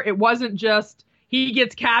war. It wasn't just he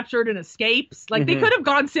gets captured and escapes. They could have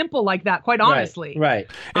gone simple like that, quite honestly. Right.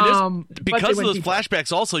 And because of those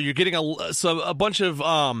flashbacks, also, you're getting a bunch of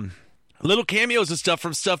little cameos and stuff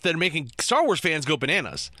from stuff that are making Star Wars fans go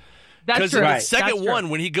bananas. That's Because true. the Right. second That's true. one,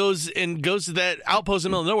 when he goes to that outpost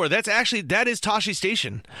in the middle of nowhere, that is Tashi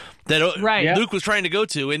Station that Right. Yeah. Luke was trying to go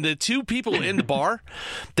to. And the two people in the bar,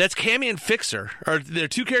 that's Cammy and Fixer. They're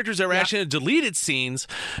two characters that were actually in deleted scenes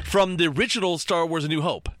from the original Star Wars A New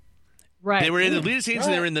Hope. Right. They were in the deleted scenes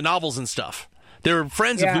and they were in the novels and stuff. They were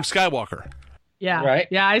friends of Yeah. Luke Skywalker. Yeah. Right.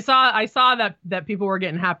 Yeah. I saw that people were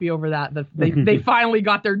getting happy over that. They finally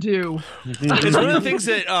got their due. It's one of the things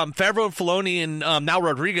that Favreau, Filoni, and now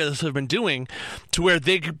Rodriguez have been doing, to where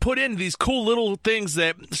they could put in these cool little things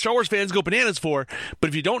that Star Wars fans go bananas for, but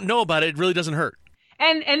if you don't know about it, it really doesn't hurt.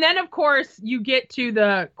 And then of course you get to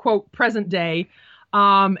the quote present day,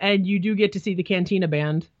 and you do get to see the Cantina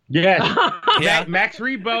band. Yes. Yeah. Max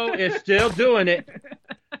Rebo is still doing it.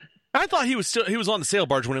 I thought he was on the sail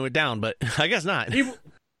barge when it went down, but I guess not. He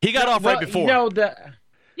got off Well, right before. You know,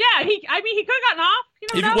 Yeah, he could have gotten off.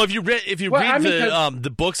 You know, If you Well, read I mean, the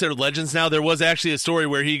books that are legends now, there was actually a story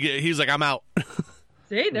where he's like, I'm out.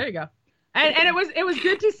 see, there you go. And it was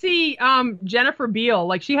good to see Jennifer Beal.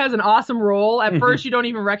 Like, she has an awesome role. At first, you don't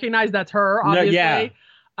even recognize that's her, obviously. yeah.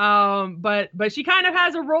 But she kind of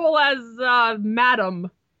has a role as Madam.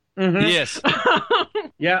 Mhm. Yes.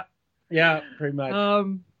 Yeah, pretty much.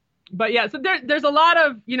 But yeah, so there's a lot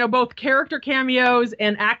of, both character cameos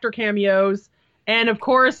and actor cameos. And of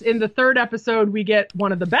course, in the third episode, we get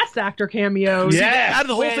one of the best actor cameos. Yeah. Out of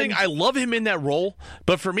the whole thing, I love him in that role.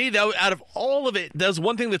 But for me, out of all of it, that's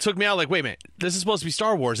one thing that took me out. Like, wait a minute, this is supposed to be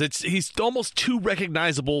Star Wars. He's almost too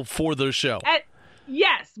recognizable for the show.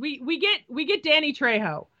 Yes, we get Danny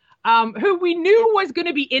Trejo, who we knew was going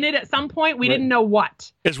to be in it at some point. We didn't know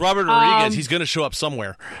what. It's Robert Rodriguez. He's going to show up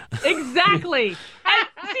somewhere. Exactly. And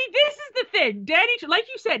see, this is the thing. Danny, like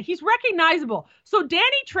you said, he's recognizable. So Danny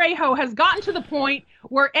Trejo has gotten to the point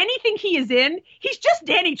where anything he is in, he's just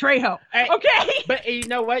Danny Trejo. Okay? But you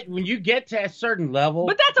know what? When you get to a certain level,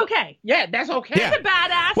 But that's okay. yeah, that's okay. Yeah. He's a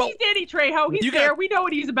badass. Well, he's Danny Trejo. He's you there. got- We know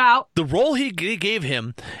what he's about. The role he gave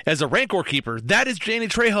him as a Rancor keeper, that is Danny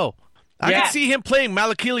Trejo. I Yeah. can see him playing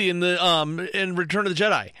Malakili in Return of the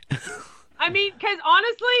Jedi. I mean, because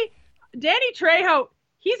honestly, Danny Trejo,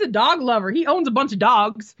 he's a dog lover. He owns a bunch of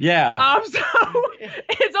dogs. Yeah. So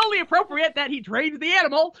it's only appropriate that he trains the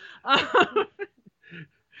animal. But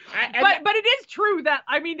it is true that,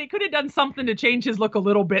 I mean, they could have done something to change his look a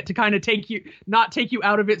little bit to kind of not take you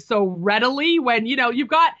out of it so readily when, you've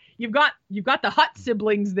got the Hutt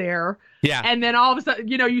siblings there. Yeah. And then all of a sudden,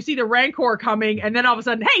 you see the Rancor coming, and then all of a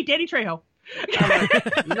sudden, hey, Danny Trejo.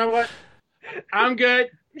 You know what? I'm good.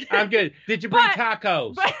 Did you bring But-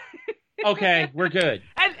 tacos? But, Okay, we're good.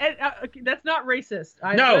 and that's not racist.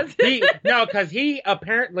 No, because he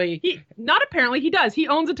apparently. Not apparently, he does. He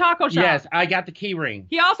owns a taco shop. Yes, I got the key ring.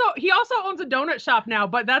 He also owns a donut shop now,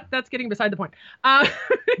 but that's getting beside the point.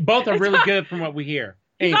 Both are It's really not- good from what we hear.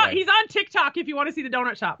 He's Anyway. on TikTok if you want to see the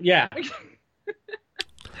donut shop. Yeah. But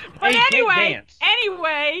Hey, he can't dance.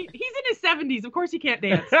 anyway, he's in his 70s. Of course he can't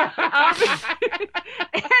dance.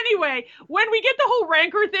 Anyway, when we get the whole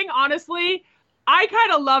Rancor thing, honestly, I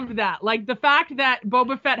kind of loved that. Like the fact that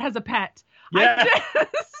Boba Fett has a pet. Yeah.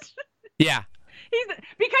 Yeah.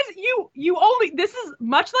 Because you only, this is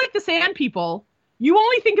much like the Sand People, you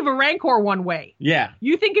only think of a Rancor one way. Yeah.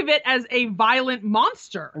 You think of it as a violent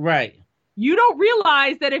monster. Right. You don't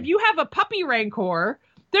realize that if you have a puppy Rancor,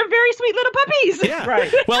 they're very sweet little puppies. Yeah.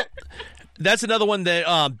 Right. Well, that's another one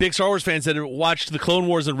that big Star Wars fans that have watched the Clone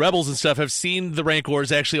Wars and Rebels and stuff have seen the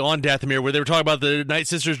Rancors actually on Dathomir, where they were talking about the Night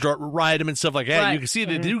Sisters ride them and stuff like that. Right. You can see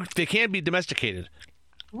they can be domesticated.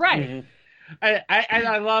 Right.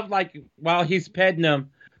 I love, like, while he's petting them,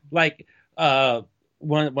 like,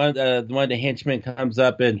 one of the henchmen comes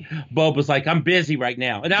up and Boba's like, I'm busy right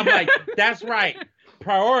now. And I'm like, that's right.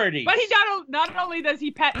 Priorities. But he not only does he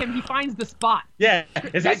pet him, he finds the spot. Yeah.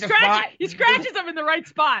 Is that the spot? He scratches him in the right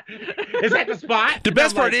spot. Is that the spot? The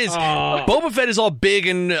best And I'm part like, is oh. Boba Fett is all big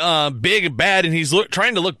and bad, and he's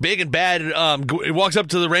trying to look big and bad. He walks up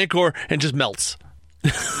to the Rancor and just melts.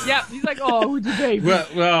 Yep. He's like, oh, who's the baby?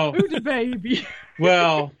 Well, Who's the baby?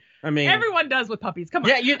 well, I mean, Everyone does with puppies. Come on.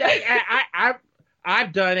 yeah,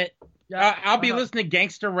 I've done it. I'll be listening to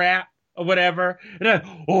gangster rap or whatever, and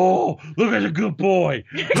look at a good boy,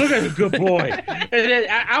 look at a good boy, and then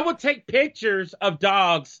I would take pictures of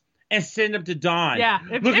dogs and send them to Don. Yeah.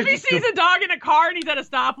 If Look he at this sees good- a dog in a car and he's at a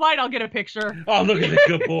stoplight, I'll get a picture. Oh, look at the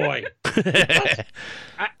good boy.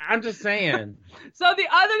 I'm just saying. So the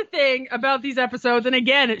other thing about these episodes, and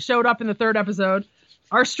again, it showed up in the third episode,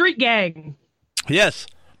 our street gang. Yes.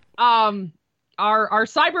 Our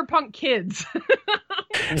cyberpunk kids.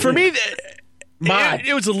 For me, My-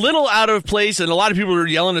 it was a little out of place, and a lot of people were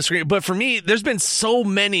yelling at the screen. But for me, there's been so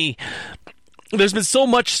many there's been so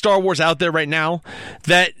much Star Wars out there right now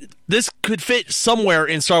that this could fit somewhere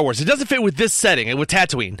in Star Wars. It doesn't fit with this setting and with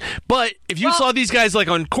Tatooine. But if you saw these guys like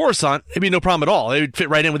on Coruscant, it'd be no problem at all. They would fit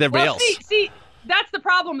right in with everybody else. See, that's the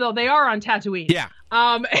problem though. They are on Tatooine. Yeah.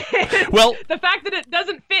 Well, the fact that it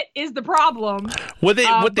doesn't fit is the problem. What they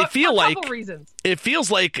feel like, reasons. It feels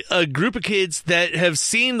like a group of kids that have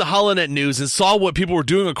seen the HoloNet news and saw what people were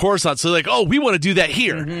doing on Coruscant. So they're like, oh, we want to do that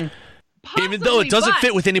here. Mm-hmm. Possibly, even though it doesn't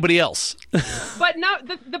fit with anybody else. But no,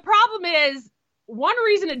 the problem is, one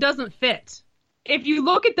reason it doesn't fit, if you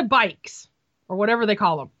look at the bikes, or whatever they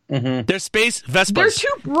call them. Mm-hmm. They're space Vespas.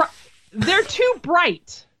 They're too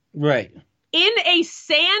bright. Right. In a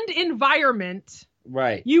sand environment,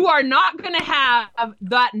 right, you are not going to have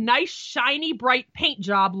that nice, shiny, bright paint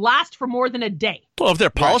job last for more than a day. Well, if they're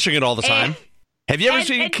polishing it all the time. Have you ever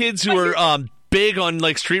seen kids who are big on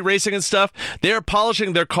like street racing and stuff? They're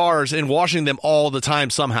polishing their cars and washing them all the time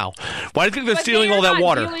somehow. Why do you think they're stealing all that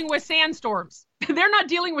water? They're dealing with sandstorms. They're not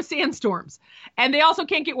dealing with sandstorms. And they also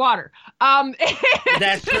can't get water.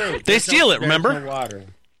 That's true. They steal it, remember? No water.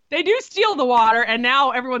 They do steal the water, and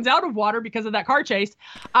now everyone's out of water because of that car chase.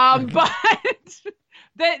 But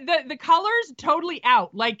the colors totally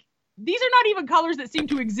out. Like, these are not even colors that seem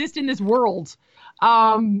to exist in this world.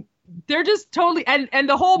 They're just totally and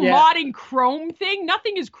the whole modding chrome thing.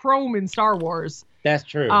 Nothing is chrome in Star Wars. That's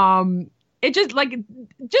true. It just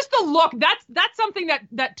the look. That's something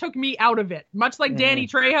that took me out of it. Much like Danny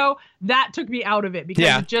Trejo, that took me out of it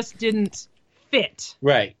because it just didn't fit.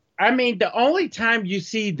 Right. I mean, the only time you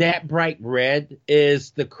see that bright red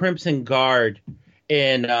is the Crimson Guard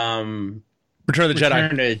in Return of the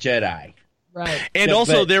Jedi. Right. And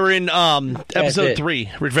also they were in episode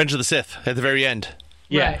 3, Revenge of the Sith, at the very end.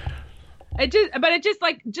 Yeah. Right.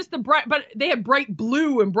 Just the bright, but they had bright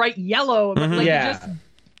blue and bright yellow. But just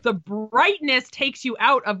the brightness takes you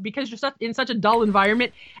out of, because you're in such a dull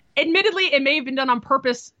environment. Admittedly, it may have been done on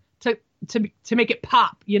purpose to make it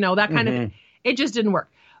pop, that kind of. It just didn't work.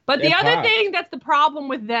 But the other thing that's the problem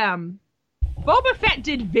with them, Boba Fett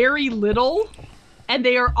did very little, and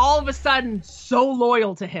they are all of a sudden so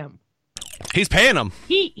loyal to him. He's paying them.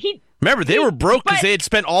 Remember, they were broke because they had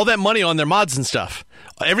spent all that money on their mods and stuff.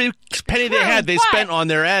 Every penny they had, they spent on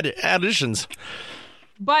their additions.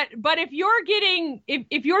 But if you're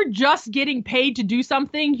if you're just getting paid to do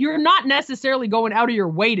something, you're not necessarily going out of your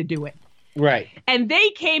way to do it. Right. And they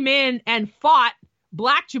came in and fought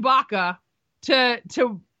Black Chewbacca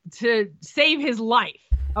to save his life.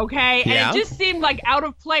 Okay? Yeah. And it just seemed like out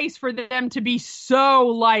of place for them to be so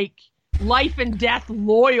like life and death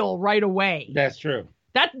loyal right away. That's true.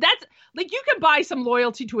 That's like, you can buy some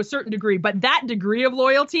loyalty to a certain degree, but that degree of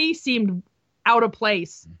loyalty seemed out of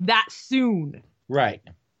place that soon. Right.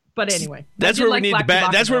 But anyway, that's where we need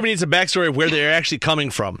that's where we need some backstory of where they're actually coming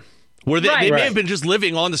from. Where they may have been just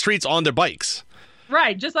living on the streets on their bikes.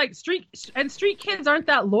 Right, just like street kids aren't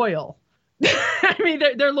that loyal. I mean,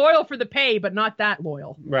 they're loyal for the pay, but not that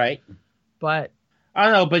loyal. Right. But I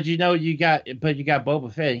don't know, but you got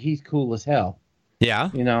Boba Fett. He's cool as hell. Yeah.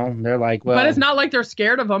 They're like, well. But it's not like they're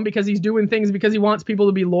scared of him because he's doing things because he wants people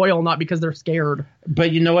to be loyal, not because they're scared.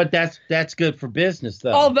 But you know what? That's good for business,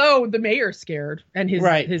 though. Although the mayor's scared and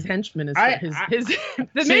his henchman is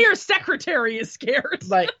the mayor's secretary is scared.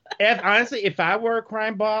 Like, honestly, if I were a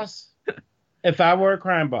crime boss,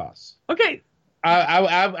 okay,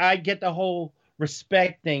 I get the whole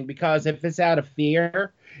respect thing, because if it's out of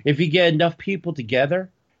fear, if you get enough people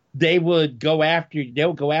together, they would go after you.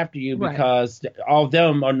 They'll go after you because all of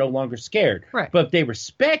them are no longer scared. Right. But if they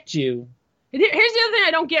respect you. Here's the other thing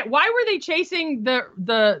I don't get. Why were they chasing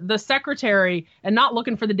the secretary and not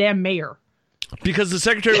looking for the damn mayor? Because the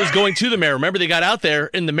secretary was going to the mayor. Remember, they got out there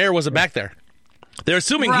and the mayor wasn't back there. They're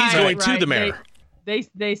assuming he's going to the mayor.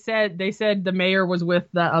 They said the mayor was with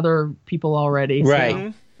the other people already. Right.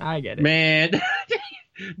 So I get it. Man.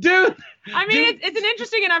 Dude. I mean, it's an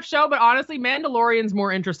interesting enough show, but honestly, Mandalorian's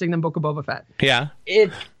more interesting than Book of Boba Fett. Yeah.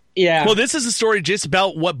 Yeah. Well, this is a story just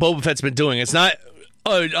about what Boba Fett's been doing. It's not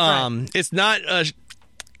it's not a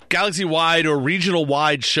galaxy-wide or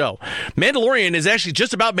regional-wide show. Mandalorian is actually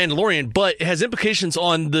just about Mandalorian, but it has implications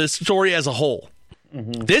on the story as a whole.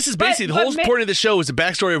 Mm-hmm. This is basically the whole point of the show is the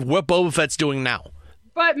backstory of what Boba Fett's doing now.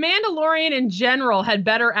 But Mandalorian in general has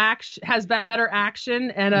better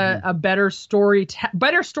action and a better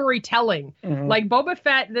storytelling. Mm-hmm. Like Boba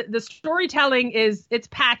Fett, the storytelling it's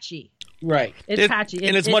patchy. Right. It's patchy.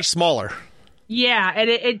 And it's much smaller. Yeah, and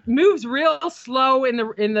it moves real slow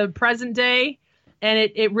in the present day,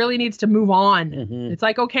 and it really needs to move on. Mm-hmm. It's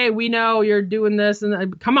like, okay, we know you're doing this,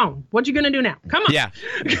 and come on, what you gonna do now? Come on. Yeah.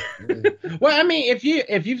 Well, I mean,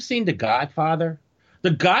 if you've seen The Godfather.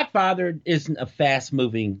 The Godfather isn't a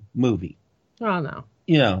fast-moving movie. Oh no.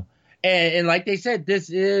 You know, and like they said, this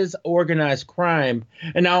is organized crime,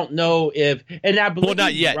 and I don't know if, and I believe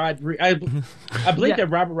not yet. I believe that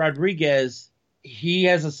Robert Rodriguez, he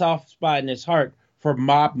has a soft spot in his heart for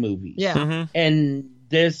mob movies. Yeah. Mm-hmm. And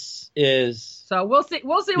this is So we'll see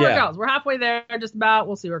where it goes. We're halfway there, just about.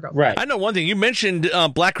 We'll see where it goes. right. I know one thing. You mentioned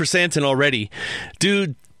Black Chrysanthemum already.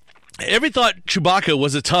 Dude, everybody thought Chewbacca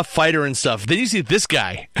was a tough fighter and stuff. Then you see this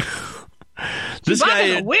guy. This Chewbacca's guy,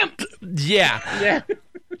 a wimp. yeah. Yeah.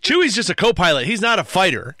 Chewie's just a co-pilot. He's not a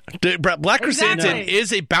fighter. Black Chrysanthemum Exactly.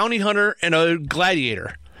 is a bounty hunter and a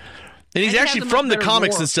gladiator. And he's And he actually has a from much the better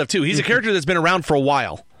comics lore. and stuff, too. He's a character that's been around for a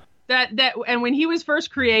while. And when he was first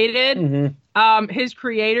created, his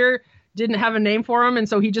creator didn't have a name for him, and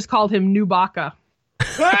so he just called him Nubaka.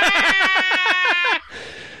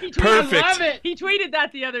 Perfect. I love it. He tweeted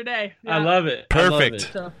that the other day. I love it. Perfect.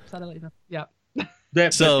 So, so to let you know. Yeah.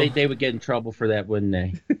 That, So- but they would get in trouble for that, wouldn't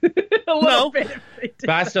they? A little No. bit if they did. But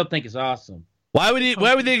I still think it's awesome. Why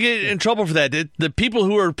would they get in trouble for that? The people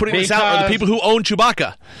who are putting this out are the Because- people who own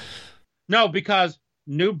Chewbacca. No, because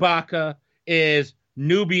Nubaka is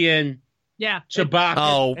Nubian Yeah. Chewbacca.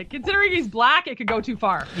 Oh. And considering he's black, it could go too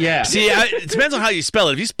far. Yeah. See, it depends on how you spell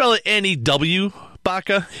it. If you spell it N-E-W,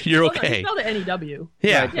 Baka, you're Well, no, he okay. spelled it N-E-W.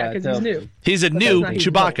 Yeah. Right. Yeah, because he's new. He's a that's new not his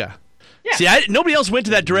Chewbacca. Yeah. See, nobody else went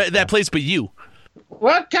to that place but you.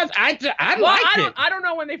 Well, because I Well, liked it. I don't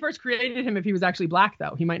know when they first created him if he was actually black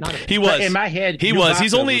though. He might not have been. He was. In my head, He was.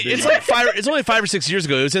 He's Chewbacca only. would be- It's like it's only 5 or 6 years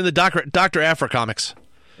ago. It was in the Dr. Afra comics.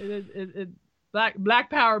 Black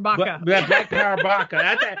Power Baka. Black Power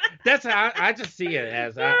Baka. That's how I just see it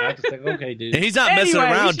as. I just think, okay, dude. And he's not messing Anyway,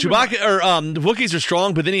 around. we should Chewbacca or Wookiees are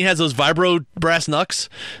strong, but then he has those vibro brass knucks.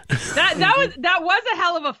 That was a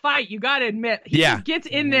hell of a fight. You got to admit. He Yeah. just gets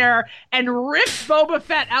in there and rips Boba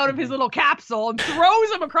Fett out of his little capsule and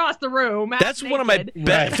throws him across the room. That's one of my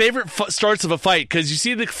Right. favorite starts of a fight because you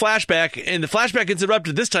see the flashback, and the flashback gets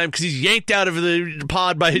interrupted this time because he's yanked out of the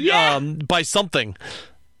pod by something.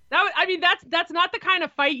 That's not the kind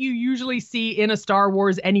of fight you usually see in a Star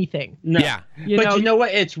Wars anything. No. Yeah. You But know- you know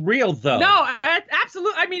what? It's real though. No,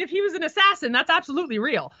 absolutely. I mean, if he was an assassin, that's absolutely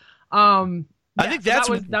real. I think that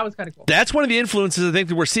was kind of cool. That's one of the influences I think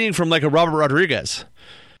that we're seeing from like a Robert Rodriguez.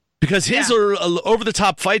 Because his Yeah. are over the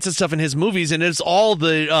top fights and stuff in his movies, and it's all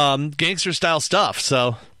the gangster style stuff.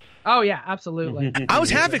 So Oh yeah, absolutely. I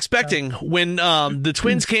was half expecting when the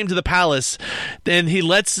twins came to the palace, and he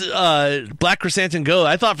lets Black Chrysanthemum go.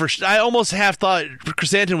 I almost half thought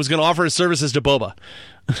Chrysanthemum was going to offer his services to Boba.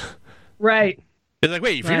 Right. It's like,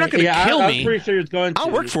 wait, if you're not going to Yeah, kill I was me, pretty sure he was going to.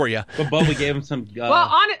 I'll work for you. But Boba gave him some. Well,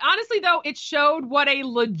 honestly, though, it showed what a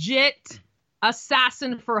legit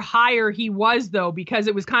assassin for hire he was, though, because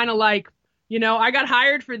it was kind of like, I got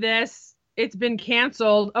hired for this. It's been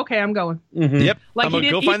canceled. Okay, I'm going. Mhm. Yep, Like I'm going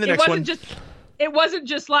to go find the next one. It wasn't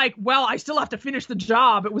just like, well, I still have to finish the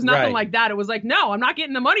job. It was nothing Right. like that. It was like, no, I'm not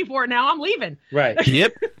getting the money for it now. I'm leaving. Right.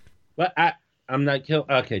 Yep. But I'm not killed.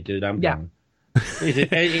 Okay, dude, I'm Yeah. going.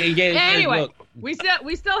 Anyway, Look, we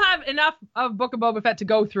still have enough of Book of Boba Fett to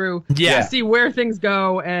go through Yeah. to see where things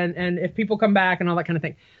go and if people come back and all that kind of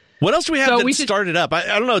thing. What else do we have So that we should- started up? I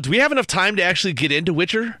don't know. Do we have enough time to actually get into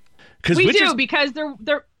Witcher? We do, because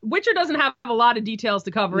Witcher doesn't have a lot of details to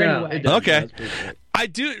cover no, anyway. it doesn't. Okay. That's pretty cool. I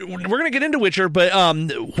do. We're going to get into Witcher, but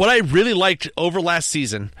what I really liked over last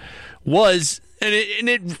season was, and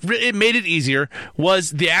it made it easier, was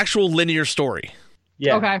the actual linear story.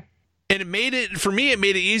 Yeah. Okay. And it made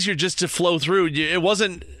it easier just to flow through. It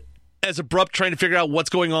wasn't as abrupt trying to figure out what's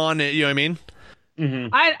going on. You know what I mean? Mm-hmm.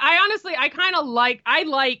 I honestly, I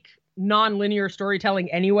like non-linear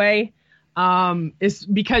storytelling anyway. Is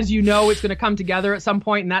because it's going to come together at some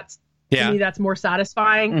point, and that's to me that's more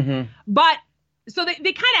satisfying. Mm-hmm. But so they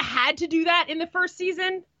kind of had to do that in the first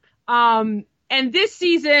season. And this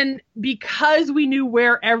season, because we knew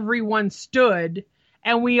where everyone stood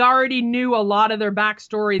and we already knew a lot of their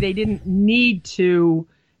backstory, they didn't need to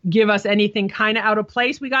give us anything kind of out of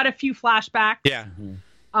place. We got a few flashbacks. Yeah.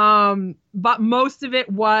 But most of it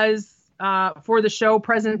was for the show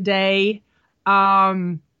present day.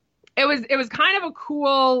 It was kind of a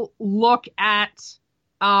cool look at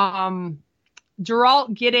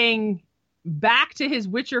Geralt getting back to his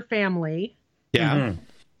Witcher family. Yeah.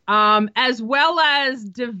 Mhm. As well as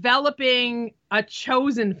developing a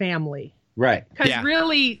chosen family. Right. Because Yeah.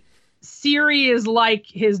 really, Ciri is like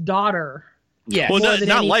his daughter. Yeah. Well, more not than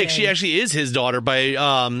like anything. she actually is his daughter by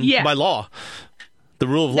law. The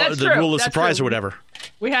rule of That's the true. rule of That's surprise true. or whatever.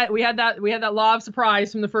 We had that law of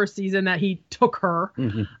surprise from the first season that he took her.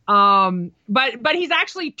 Mhm. But he's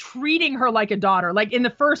actually treating her like a daughter. Like in the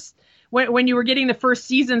first, when you were getting the first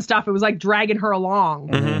season stuff, it was like dragging her along.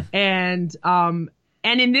 Mm-hmm.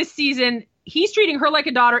 And in this season, he's treating her like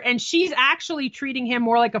a daughter, and she's actually treating him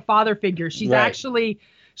more like a father figure.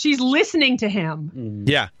 She's listening to him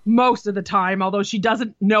Yeah. most of the time, although she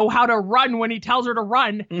doesn't know how to run when he tells her to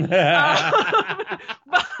run. But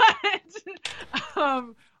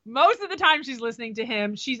most of the time she's listening to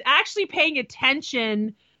him. She's actually paying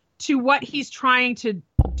attention to what he's trying to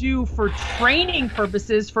do for training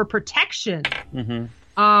purposes, for protection.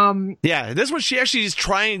 Yeah, this one she actually is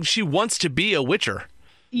trying. She wants to be a Witcher.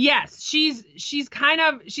 Yes, she's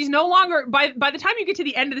no longer, by the time you get to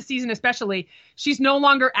the end of the season especially, she's no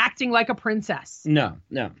longer acting like a princess. No.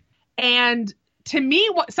 And to me,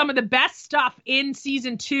 what some of the best stuff in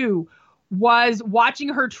season 2 was watching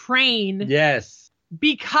her train. Yes.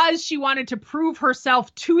 Because she wanted to prove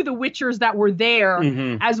herself to the Witchers that were there,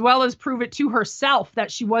 as well as prove it to herself that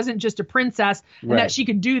she wasn't just a princess and that she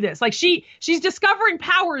could do this. Like she's discovering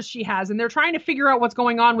powers she has, and they're trying to figure out what's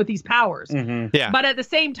going on with these powers. Yeah. But at the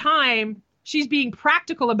same time, she's being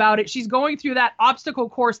practical about it. She's going through that obstacle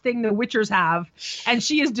course thing the Witchers have, and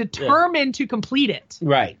she is determined to complete it.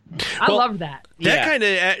 Right. I love that. That kind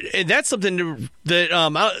of, and that's something that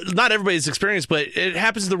not everybody's experienced, but it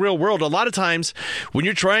happens in the real world. A lot of times when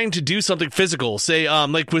you're trying to do something physical, say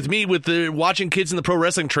like with me with the watching kids in the pro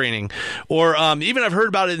wrestling training, or even I've heard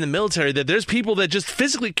about it in the military, that there's people that just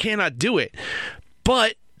physically cannot do it,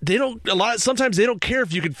 but sometimes they don't care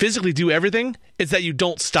if you can physically do everything. It's that you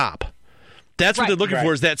don't stop. That's what they're looking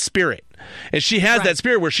for, is that spirit. And she has that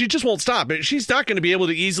spirit where she just won't stop. She's not going to be able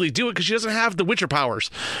to easily do it because she doesn't have the Witcher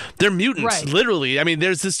powers. They're mutants, literally. I mean,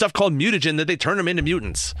 there's this stuff called mutagen that they turn them into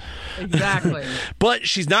mutants. Exactly. But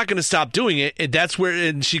she's not going to stop doing it, and that's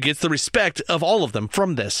where she gets the respect of all of them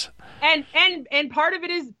from this. And part of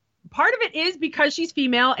it is because she's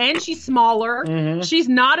female and she's smaller. She's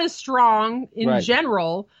not as strong in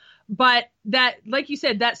general, but that, like you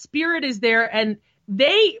said, that spirit is there, and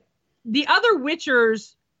the other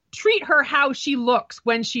Witchers treat her how she looks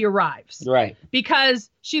when she arrives. Right. Because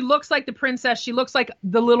she looks like the princess. She looks like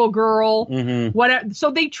the little girl. Whatever. So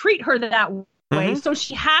they treat her that way. So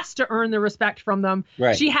she has to earn the respect from them.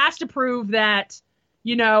 Right. She has to prove that,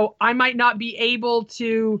 I might not be able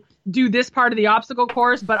to do this part of the obstacle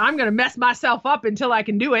course, but I'm going to mess myself up until I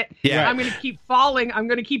can do it. Yeah. I'm going to keep falling. I'm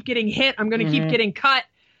going to keep getting hit. I'm going to keep getting cut.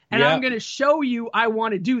 And I'm going to show you I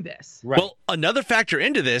want to do this. Right. Well, another factor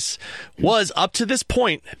into this was, up to this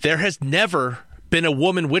point, there has never been a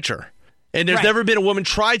woman Witcher. And there's never been a woman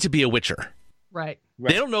try to be a Witcher. Right.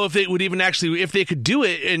 They don't know if they would even actually, if they could do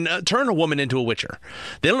it and turn a woman into a Witcher.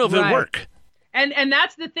 They don't know if it would work. And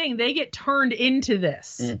that's the thing. They get turned into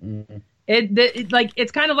this.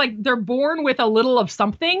 It's kind of like they're born with a little of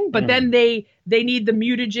something, but then they need the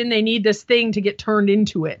mutagen. They need this thing to get turned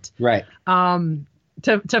into it. Right.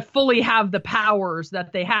 To fully have the powers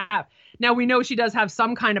that they have. Now, we know she does have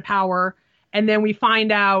some kind of power, and then we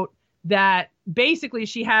find out that basically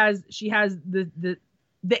she has the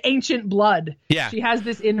ancient blood. Yeah. She has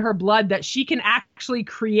this in her blood that she can actually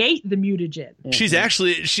create the mutagen. She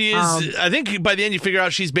is, I think by the end you figure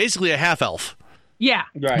out she's basically a half-elf. Yeah.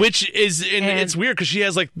 Right. Which is, and it's weird because she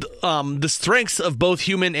has like the strengths of both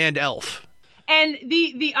human and elf. And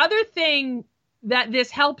the other thing that this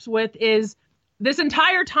helps with is, this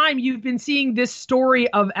entire time you've been seeing this story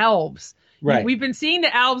of elves. Right. We've been seeing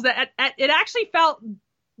the elves that it actually felt,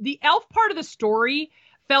 the elf part of the story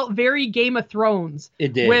felt very Game of Thrones.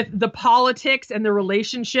 It did. With the politics and the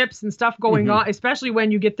relationships and stuff going on, especially when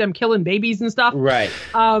you get them killing babies and stuff. Right.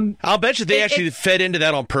 I'll bet you they actually fed into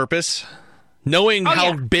that on purpose. Knowing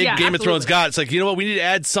how big Game of Thrones got, it's like, you know what, we need to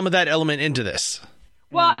add some of that element into this.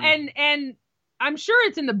 Well, and I'm sure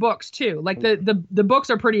it's in the books too. Like the books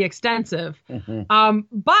are pretty extensive.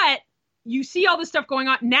 But you see all this stuff going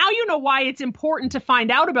on. Now you know why it's important to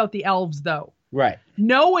find out about the elves, though. Right.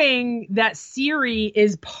 Knowing that Ciri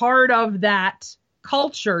is part of that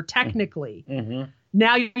culture, technically.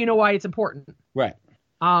 Now you know why it's important. Right.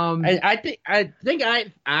 I think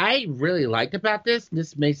I really liked about this.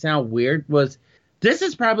 This may sound weird. This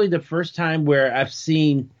is probably the first time where I've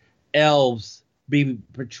seen elves be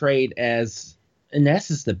portrayed as, in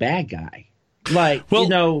essence, the bad guy. Like,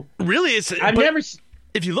 really, it's.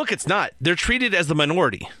 If you look, it's not. They're treated as the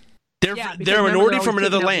minority. They're a minority from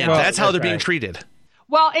another land. That's how they're being treated.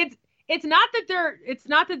 Well, it's not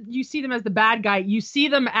that you see them as the bad guy. You see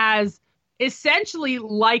them as essentially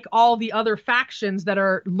like all the other factions that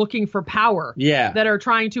are looking for power. Yeah. That are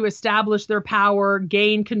trying to establish their power,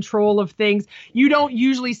 gain control of things. You don't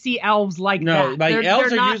usually see elves like that. No, like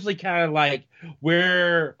elves are usually kind of like,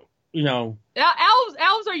 we're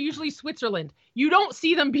Elves are usually Switzerland. You don't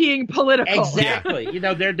see them being political. Exactly. You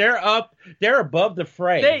know, they're above the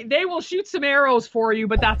fray. They will shoot some arrows for you,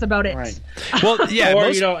 but that's about it. Right. Well, yeah. Or,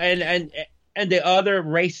 you know, and the other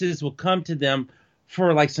races will come to them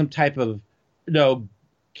for like some type of, you know,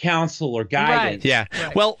 counsel or guidance. Right. Yeah.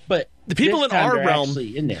 Right. Well, But the people in our realm,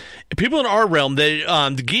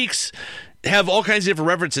 the geeks have all kinds of different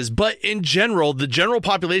references, but in general, the general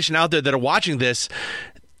population out there that are watching this,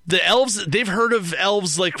 the elves, they've heard of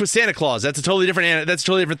elves like with Santa Claus. That's a totally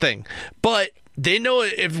different thing. But they know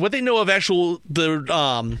what they know of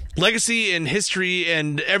the legacy and history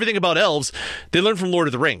and everything about elves, they learn from Lord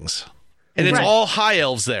of the Rings. And it's all high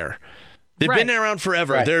elves there. They've been around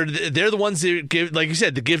forever. Right. They're the ones that give, like you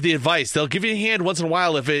said, they give the advice. They'll give you a hand once in a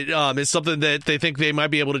while if it is something that they think they might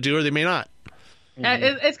be able to do or they may not.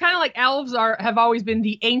 It's kind of like elves have always been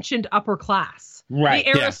the ancient upper class, Right.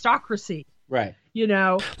 the aristocracy. Right. You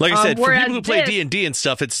know, like I said, for people who play this, D&D and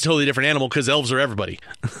stuff, it's a totally different animal because elves are everybody.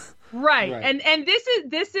 Right. And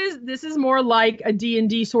this is more like a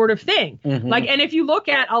D&D sort of thing. Mm-hmm. Like, and if you look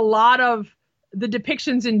at a lot of the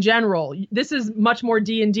depictions in general, this is much more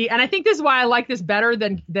D&D, and I think this is why I like this better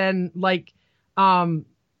than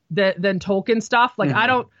Tolkien stuff. Like,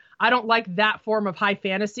 Mm-hmm. I don't like that form of high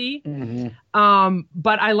fantasy. Mm-hmm.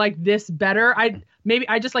 But I like this better. I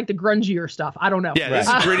just like the grungier stuff. I don't know. Yeah, this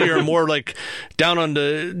is grittier, more like down on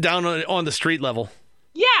the street level.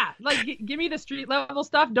 Yeah, like give me the street level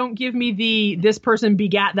stuff. Don't give me this person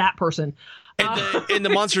begat that person. And the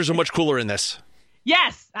monsters are much cooler in this.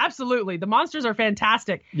 Yes, absolutely. The monsters are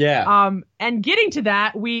fantastic. Yeah. And getting to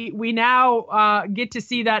that, we now get to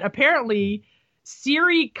see that apparently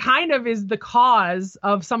Ciri kind of is the cause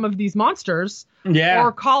of some of these monsters. Yeah.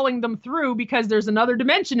 Or calling them through because there's another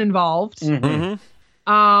dimension involved.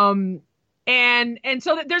 Mm-hmm. And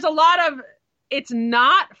so there's a lot of, it's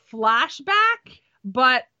not flashback,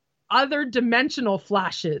 but other dimensional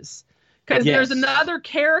flashes. Because there's another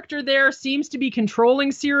character there, seems to be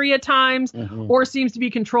controlling Ciri at times, or seems to be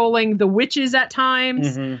controlling the witches at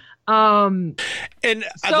times. And I'd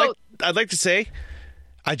like to say,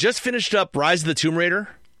 I just finished up Rise of the Tomb Raider,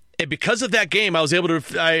 and because of that game, I was able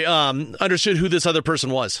to understood who this other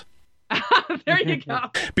person was. There you go.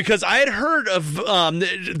 Because I had heard of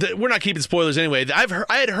we're not keeping spoilers anyway. I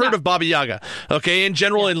had heard of Baba Yaga. Okay, in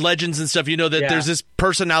general, in legends and stuff, you know that there's this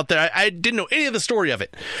person out there. I didn't know any of the story of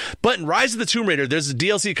it, but in Rise of the Tomb Raider, there's a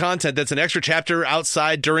DLC content that's an extra chapter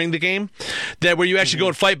outside during the game where you actually go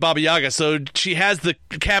and fight Baba Yaga. So she has the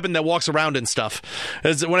cabin that walks around and stuff.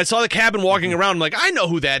 When I saw the cabin walking around, I'm like, I know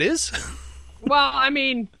who that is. Well, I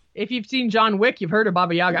mean, if you've seen John Wick, you've heard of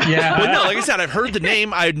Baba Yaga. Yeah. Well, no, like I said, I've heard the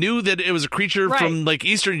name. I knew that it was a creature from like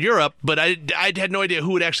Eastern Europe, but I had no idea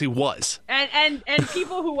who it actually was. And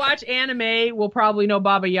people who watch anime will probably know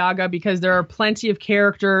Baba Yaga because there are plenty of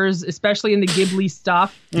characters, especially in the Ghibli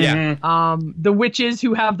stuff. Yeah. The witches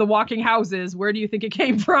who have the walking houses. Where do you think it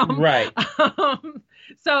came from? Right.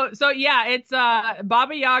 So yeah, it's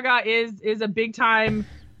Baba Yaga is a big time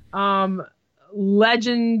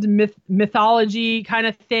legend mythology kind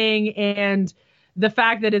of thing, and the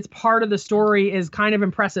fact that it's part of the story is kind of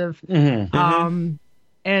impressive. And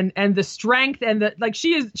the strength and the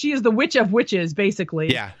she is the witch of witches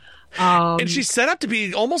basically. Yeah. And she's set up to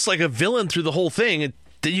be almost like a villain through the whole thing, and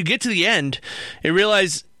that you get to the end and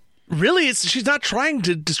realize really she's not trying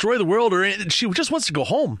to destroy the world or anything. She just wants to go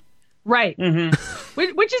home. Right. Which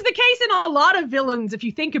is the case in a lot of villains, if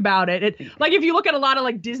you think about it. Like, if you look at a lot of,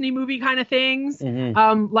 like, Disney movie kind of things,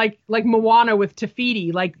 like Moana with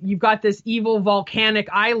Te-Fiti, like, you've got this evil volcanic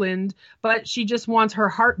island, but she just wants her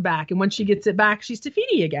heart back, and when she gets it back, she's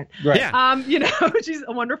Te-Fiti again. Right. Yeah. She's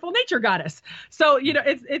a wonderful nature goddess. So,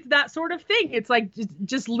 it's that sort of thing. It's like,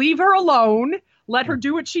 just leave her alone, let her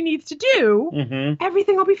do what she needs to do,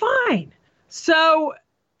 everything will be fine. So,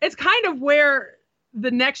 it's kind of where the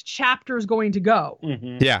next chapter is going to go.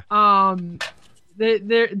 Yeah.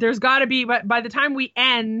 There's got to be, but by the time we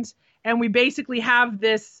end and we basically have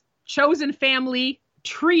this chosen family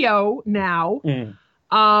trio now,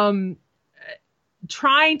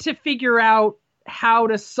 trying to figure out how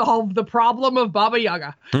to solve the problem of Baba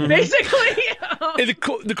Yaga, basically. And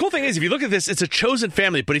the cool thing is, if you look at this, it's a chosen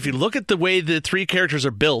family, but if you look at the way the three characters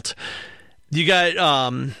are built, you got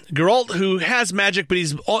Geralt, who has magic, but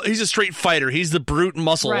he's a straight fighter. He's the brute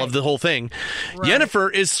muscle of the whole thing. Right.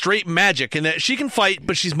 Yennefer is straight magic in that she can fight,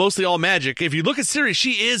 but she's mostly all magic. If you look at Ciri,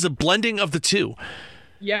 she is a blending of the two.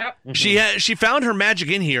 Yeah. She found her magic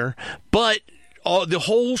in here, but the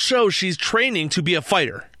whole show she's training to be a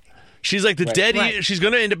fighter. She's like the dead. Right. She's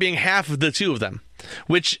going to end up being half of the two of them,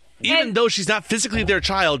 which even though she's not physically their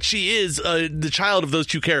child, she is the child of those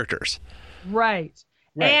two characters. Right.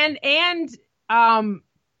 Right. And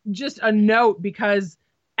just a note, because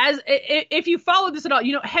if you follow this at all,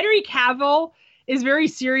 Henry Cavill is very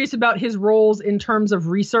serious about his roles in terms of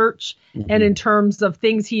research and in terms of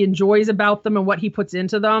things he enjoys about them and what he puts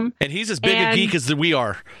into them. And he's as big a geek as we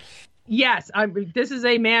are. Yes, this is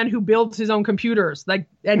a man who builds his own computers.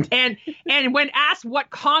 And when asked what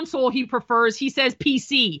console he prefers, he says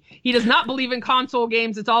PC. He does not believe in console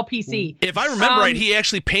games. It's all PC. If I remember right, he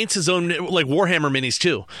actually paints his own Warhammer minis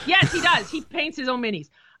too. Yes, he does. He paints his own minis.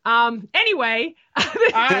 Anyway,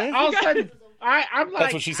 all of a sudden, I'm like,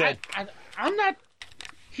 that's what she said. I'm not.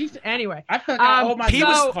 Anyway, I forgot all my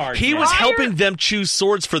cards. He was helping them choose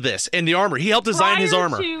swords for this and the armor. He helped design his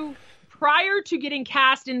armor. Prior to getting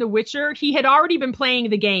cast in The Witcher, he had already been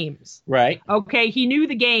playing the games. Right. Okay, he knew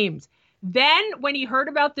the games. Then, when he heard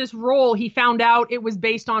about this role, he found out it was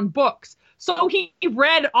based on books. So he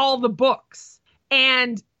read all the books.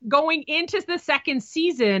 And going into the second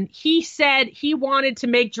season, he said he wanted to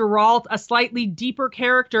make Geralt a slightly deeper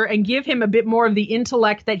character and give him a bit more of the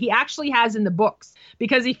intellect that he actually has in the books.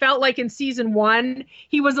 Because he felt like in season 1,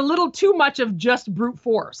 he was a little too much of just brute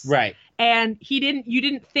force. Right. And you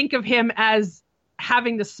didn't think of him as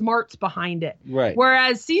having the smarts behind it. Right.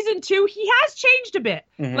 Whereas season 2, he has changed a bit.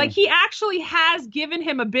 Like, he actually has given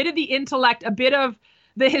him a bit of the intellect, a bit of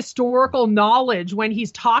the historical knowledge when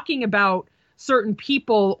he's talking about certain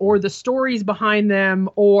people or the stories behind them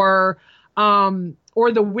or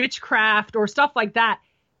the witchcraft or stuff like that.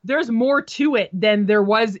 There's more to it than there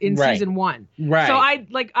was in season 1. Right. So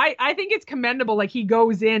I think it's commendable. Like, he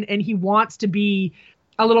goes in and he wants to be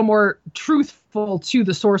a little more truthful to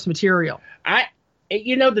the source material.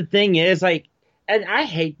 The thing is, like, and I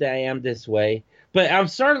hate that I am this way, but I'm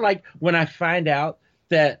sort of like when I find out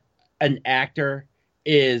that an actor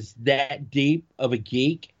is that deep of a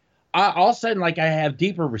geek, all of a sudden, like, I have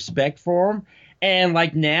deeper respect for him. And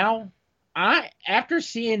like now, after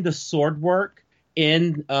seeing the sword work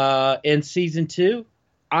in season 2,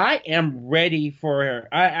 I am ready for her.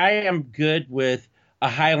 I am good with a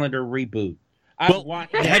Highlander reboot.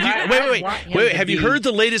 Have you heard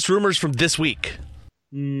the latest rumors from this week?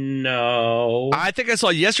 No. I think I saw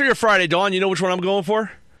yesterday or Friday. Dawn, you know which one I'm going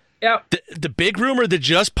for? Yep. The big rumor that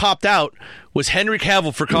just popped out was Henry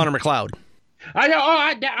Cavill for Connor McLeod. I know.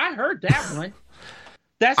 I heard that one.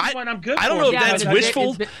 That's the one I'm good for. I don't know if that's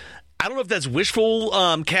wishful. I don't know if that's wishful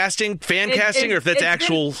casting, casting, or if that's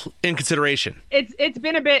actual in consideration. It's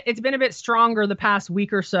been a bit stronger the past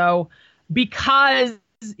week or so because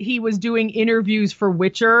he was doing interviews for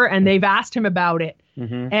Witcher and they've asked him about it.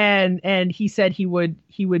 And he said he would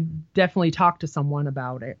definitely talk to someone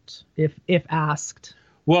about it if asked.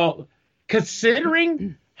 Well,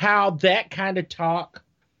 considering how that kind of talk,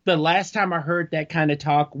 the last time I heard that kind of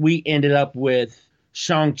talk, we ended up with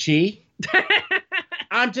Shang-Chi.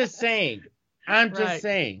 I'm just saying. And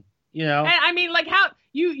I mean, like, how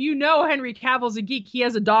Henry Cavill's a geek. He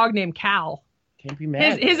has a dog named Cal. Can't be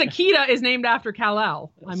mad. His Akita is named after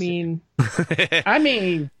Kal-El. I mean,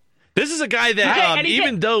 this is a guy that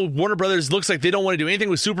even though Warner Brothers looks like they don't want to do anything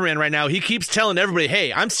with Superman right now, he keeps telling everybody,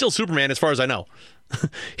 "Hey, I'm still Superman as far as I know."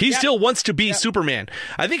 He still wants to be Superman.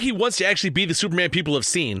 I think he wants to actually be the Superman people have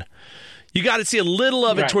seen. You got to see a little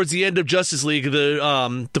of it towards the end of Justice League,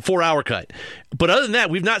 the 4-hour cut. But other than that,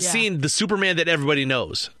 we've not seen the Superman that everybody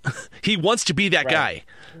knows. He wants to be that guy.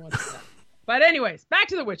 But anyways, back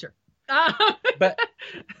to The Witcher. But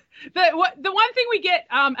the one thing we get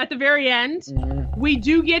at the very end, we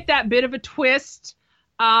do get that bit of a twist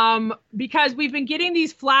because we've been getting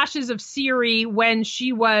these flashes of Ciri when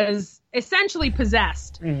she was essentially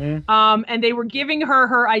possessed. And they were giving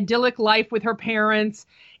her idyllic life with her parents.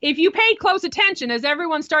 If you paid close attention, as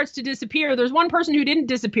everyone starts to disappear, there's one person who didn't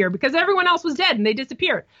disappear because everyone else was dead and they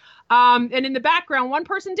disappeared. And in the background, one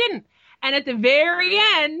person didn't. And at the very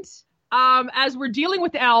end, as we're dealing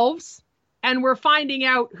with elves and we're finding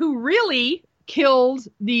out who really killed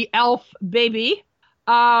the elf baby,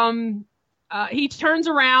 he turns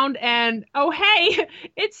around and, oh, hey,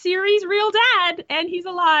 it's Ciri's real dad and he's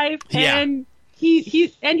alive. Yeah. And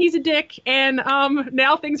he's a dick. And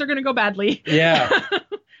now things are going to go badly. Yeah.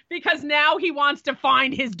 Because now he wants to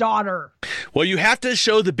find his daughter. Well, you have to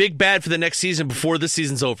show the big bad for the next season before this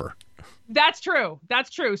season's over. That's true.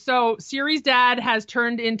 So Ciri's dad has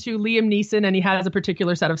turned into Liam Neeson, and he has a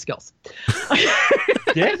particular set of skills.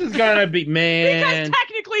 This is going to be, man. Because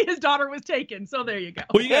technically his daughter was taken, so there you go.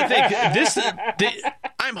 Well, you got to think,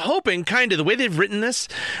 I'm hoping, kind of, the way they've written this,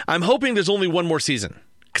 I'm hoping there's only one more season.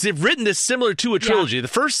 Because they've written this similar to a trilogy. The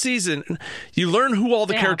first season, you learn who all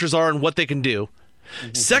the characters are and what they can do.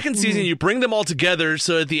 Second season, you bring them all together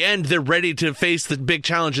so at the end they're ready to face the big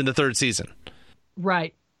challenge in the third season.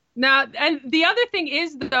 Right. Now, and the other thing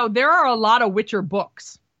is, though, there are a lot of Witcher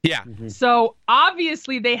books. Yeah. So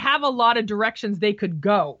obviously they have a lot of directions they could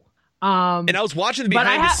go. And I was watching the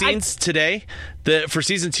behind the scenes today for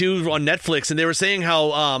season 2 on Netflix, and they were saying how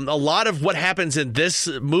a lot of what happens in this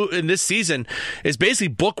season is basically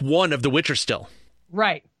book 1 of The Witcher still.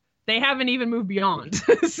 Right. They haven't even moved beyond.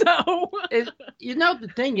 So,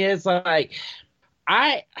 the thing is, like,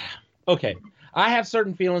 I have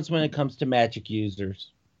certain feelings when it comes to magic users,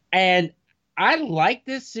 and I like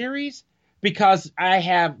this series because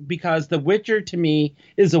The Witcher to me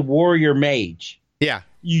is a warrior mage. Yeah.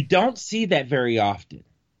 You don't see that very often.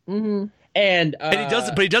 Mm-hmm. And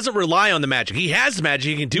he doesn't rely on the magic. He has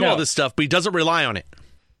magic. He can do all this stuff, but he doesn't rely on it.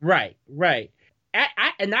 Right.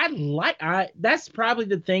 That's probably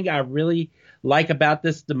the thing I really like about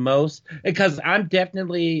this the most, because I'm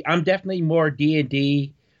definitely more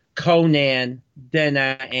D&D Conan than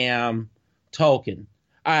I am Tolkien.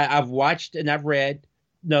 I've watched and I've read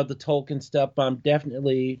the Tolkien stuff, but I'm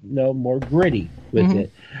definitely more gritty with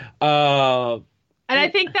it. And I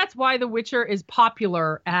think that's why The Witcher is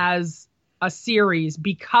popular as a series,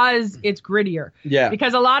 because it's grittier. Yeah.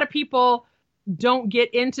 Because a lot of people don't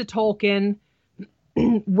get into Tolkien,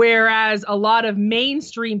 whereas a lot of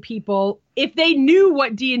mainstream people, if they knew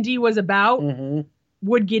what D&D was about,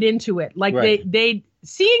 would get into it. Like they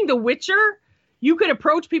seeing The Witcher, you could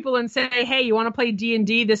approach people and say, "Hey, you want to play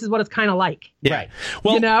D&D? This is what it's kind of like." Yeah. Right.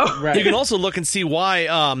 Well, Right. You can also look and see why.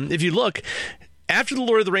 If you look, after the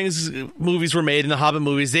Lord of the Rings movies were made and the Hobbit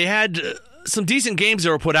movies, they had some decent games that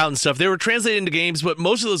were put out and stuff. They were translated into games, but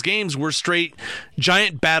most of those games were straight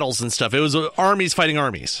giant battles and stuff. It was armies fighting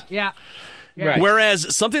armies. Yeah. Right.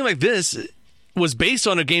 Whereas something like this was based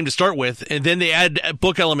on a game to start with, and then they add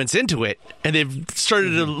book elements into it, and they've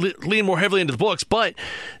started to lean more heavily into the books. But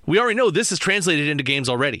we already know this is translated into games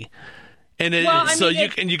already. And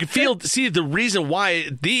you can see the reason why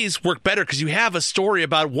these work better, because you have a story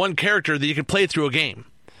about one character that you can play through a game.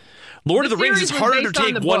 Lord of the Rings is harder to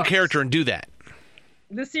take one character and do that.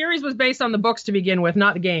 The series was based on the books to begin with,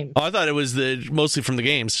 not the games. Oh, I thought it was mostly from the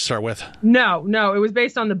games to start with. No, it was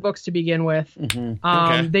based on the books to begin with.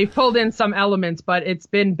 Okay. They pulled in some elements, but it's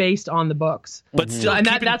been based on the books. But still,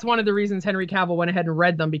 that's one of the reasons Henry Cavill went ahead and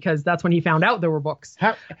read them, because that's when he found out there were books.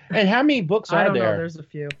 How many books I are don't there? know. There's a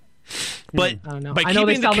few. But I don't know. by I know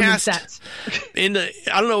they keeping sell the them in cast sets.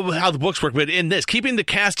 I don't know how the books work, but in this, keeping the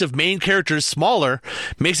cast of main characters smaller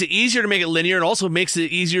makes it easier to make it linear, and also makes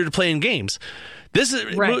it easier to play in games.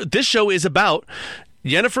 This show is about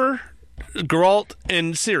Yennefer, Geralt,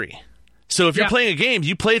 and Ciri. So if you're playing a game,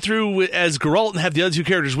 you play through as Geralt and have the other two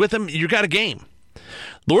characters with them, you got a game.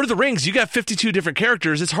 Lord of the Rings, you got 52 different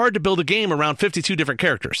characters. It's hard to build a game around 52 different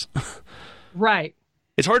characters. Right.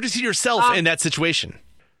 It's hard to see yourself in that situation.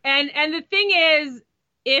 And the thing is,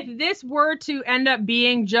 if this were to end up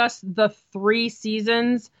being just the 3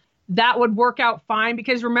 seasons, that would work out fine,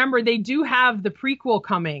 because remember, they do have the prequel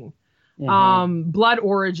coming. Blood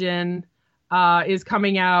Origin is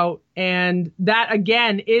coming out, and that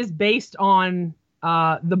again is based on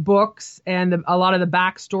the books and a lot of the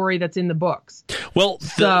backstory that's in the books. Well,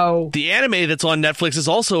 the anime that's on Netflix is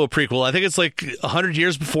also a prequel. I think it's like 100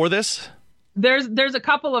 years before this. There's a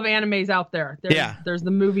couple of animes out there. There's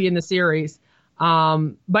the movie and the series.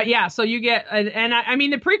 But yeah, so you get, and I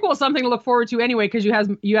mean, the prequel is something to look forward to anyway, because you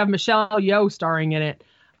have Michelle Yeoh starring in it.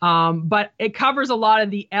 But it covers a lot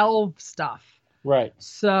of the elf stuff. Right.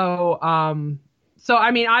 So I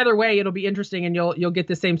mean, either way, it'll be interesting, and you'll get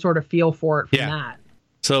the same sort of feel for it from that.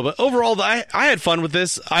 So, but overall, I had fun with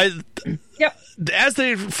this. Yep. As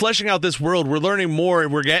they're fleshing out this world, we're learning more,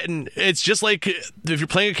 and it's just like if you're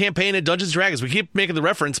playing a campaign in Dungeons & Dragons. We keep making the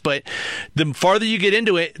reference, but the farther you get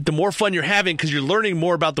into it, the more fun you're having, because you're learning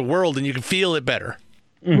more about the world and you can feel it better.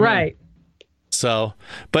 Right. So,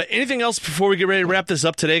 but anything else before we get ready to wrap this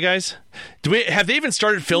up today, guys? Have they even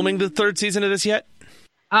started filming the 3rd season of this yet?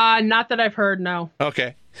 Not that I've heard, no.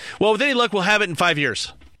 Okay. Well, with any luck, we'll have it in 5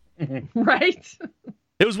 years. Right.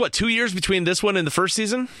 It was, 2 years between this one and the 1st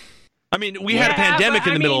season? I mean, we had a pandemic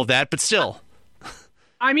in the middle of that, but still.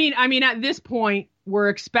 I mean, at this point, we're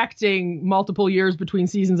expecting multiple years between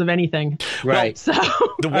seasons of anything. Right. So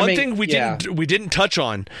the one thing we didn't touch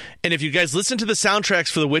on, and if you guys listen to the soundtracks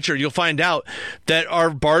for The Witcher, you'll find out that our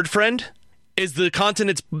bard friend is the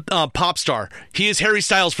continent's pop star. He is Harry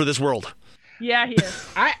Styles for this world. Yeah, he is.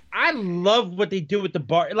 I love what they do with the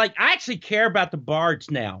bard. Like, I actually care about the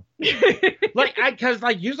bards now. Because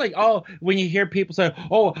usually, when you hear people say,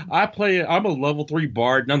 I'm a level 3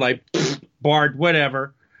 bard, and I'm like, bard,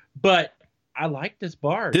 whatever. But I like this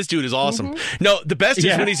bard. This dude is awesome. No, the best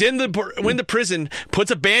is when he's in the prison,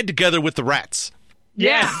 puts a band together with the rats.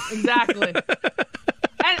 Yeah, exactly.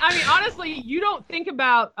 And I mean, honestly, you don't think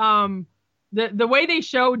about the way they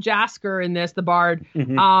show Jasker in this, the bard.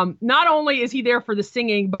 Not only is he there for the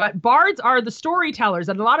singing, but bards are the storytellers,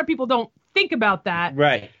 and a lot of people don't think about that.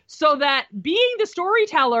 Right. So that being the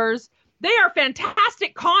storytellers, they are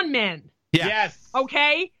fantastic con men. Yeah. Yes.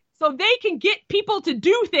 Okay? So they can get people to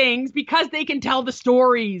do things because they can tell the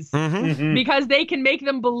stories. Because they can make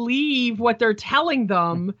them believe what they're telling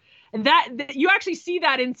them. And that you actually see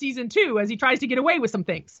that in season 2 as he tries to get away with some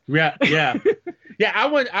things. Yeah. I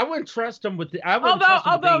wouldn't trust him with the.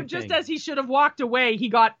 Although just as he should have walked away, he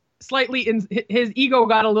got slightly his ego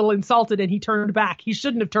got a little insulted and he turned back. He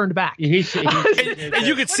shouldn't have turned back. And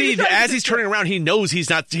you could see as he's turning around, he knows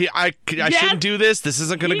he's not. I shouldn't do this. This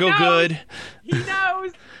isn't going to go good. He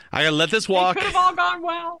knows. I gotta let this walk. It could have all gone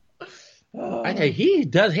well. I think he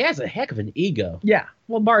does. He has a heck of an ego. Yeah.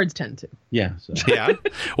 Well, bards tend to. Yeah. So. Yeah.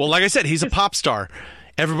 Well, like I said, he's a pop star.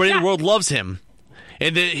 Everybody in the world loves him,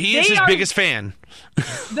 and he is his biggest fan.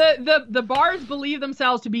 The bards believe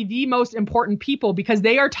themselves to be the most important people because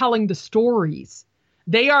they are telling the stories.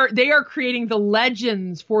 They are creating the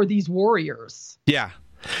legends for these warriors. Yeah.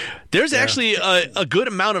 There's actually a good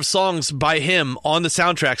amount of songs by him on the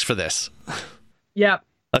soundtracks for this. Yep.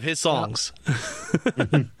 Of his songs.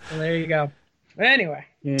 Well, there you go. Anyway.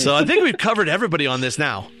 So I think we've covered everybody on this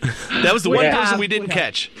now. That was the one person we didn't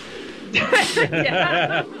catch.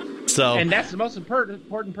 Yeah. So, and that's the most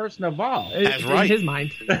important person of all. That's right. In his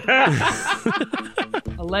mind.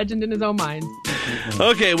 A legend in his own mind.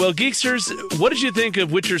 Okay, well, Geeksters, what did you think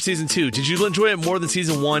of Witcher Season 2? Did you enjoy it more than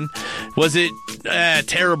Season 1? Was it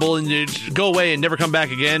terrible and you go away and never come back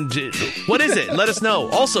again? What is it? Let us know.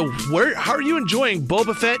 Also, how are you enjoying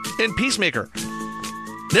Boba Fett and Peacemaker?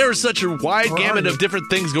 There is such a wide gamut of different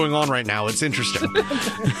things going on right now. It's interesting.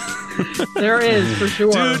 There is, for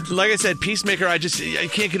sure. Dude, like I said, Peacemaker, I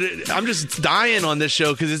can't get it. I'm just dying on this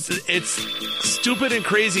show because it's stupid and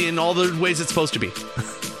crazy in all the ways it's supposed to be.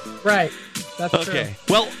 Right. That's okay.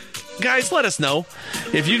 True. Well, guys, let us know.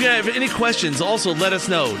 If you have any questions, also let us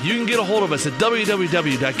know. You can get a hold of us at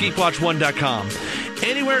www.geekwatch1.com.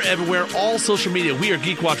 Anywhere, everywhere, all social media, we are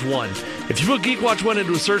GeekWatch1. If you put GeekWatch1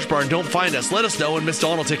 into a search bar and don't find us, let us know, and Miss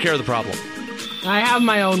Dawn will take care of the problem. I have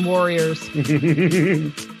my own warriors.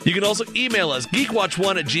 You can also email us,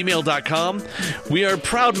 geekwatch1@gmail.com. We are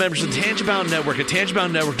proud members of the Tangentbound Network at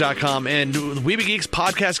tangentboundnetwork.com and Weeby Geeks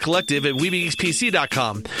Podcast Collective at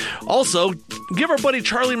weebygeekspc.com. Also, give our buddy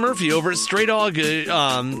Charlie Murphy over at Stray Dog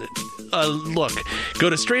look. Go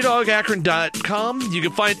to straydogakron.com. You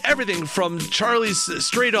can find everything from Charlie's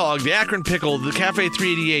Stray Dog, the Akron Pickle, the Cafe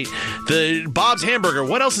 388, the Bob's Hamburger.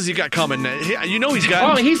 What else has he got coming? You know he's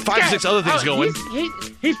got 5 or 6 other things going.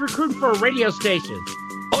 He's recruiting for a radio station.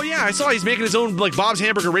 Oh, yeah, I saw he's making his own Bob's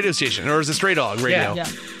Hamburger radio station, or is it Stray Dog radio? Yeah.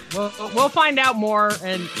 We'll find out more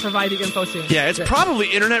and provide the info soon. Yeah, it's probably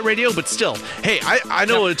internet radio, but still. Hey, I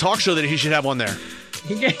know a talk show that he should have on there.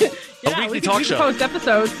 A weekly talk show. Post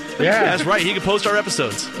episodes. Yeah, that's right. He can post our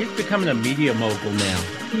episodes. He's becoming a media mogul now.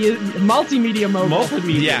 He is multimedia mogul.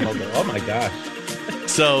 Multimedia mogul. Oh my gosh.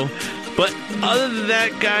 So, but other than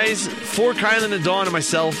that, guys, for Kylan and Dawn and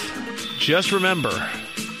myself, just remember,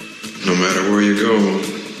 no matter where you go,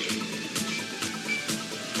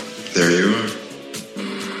 there you are.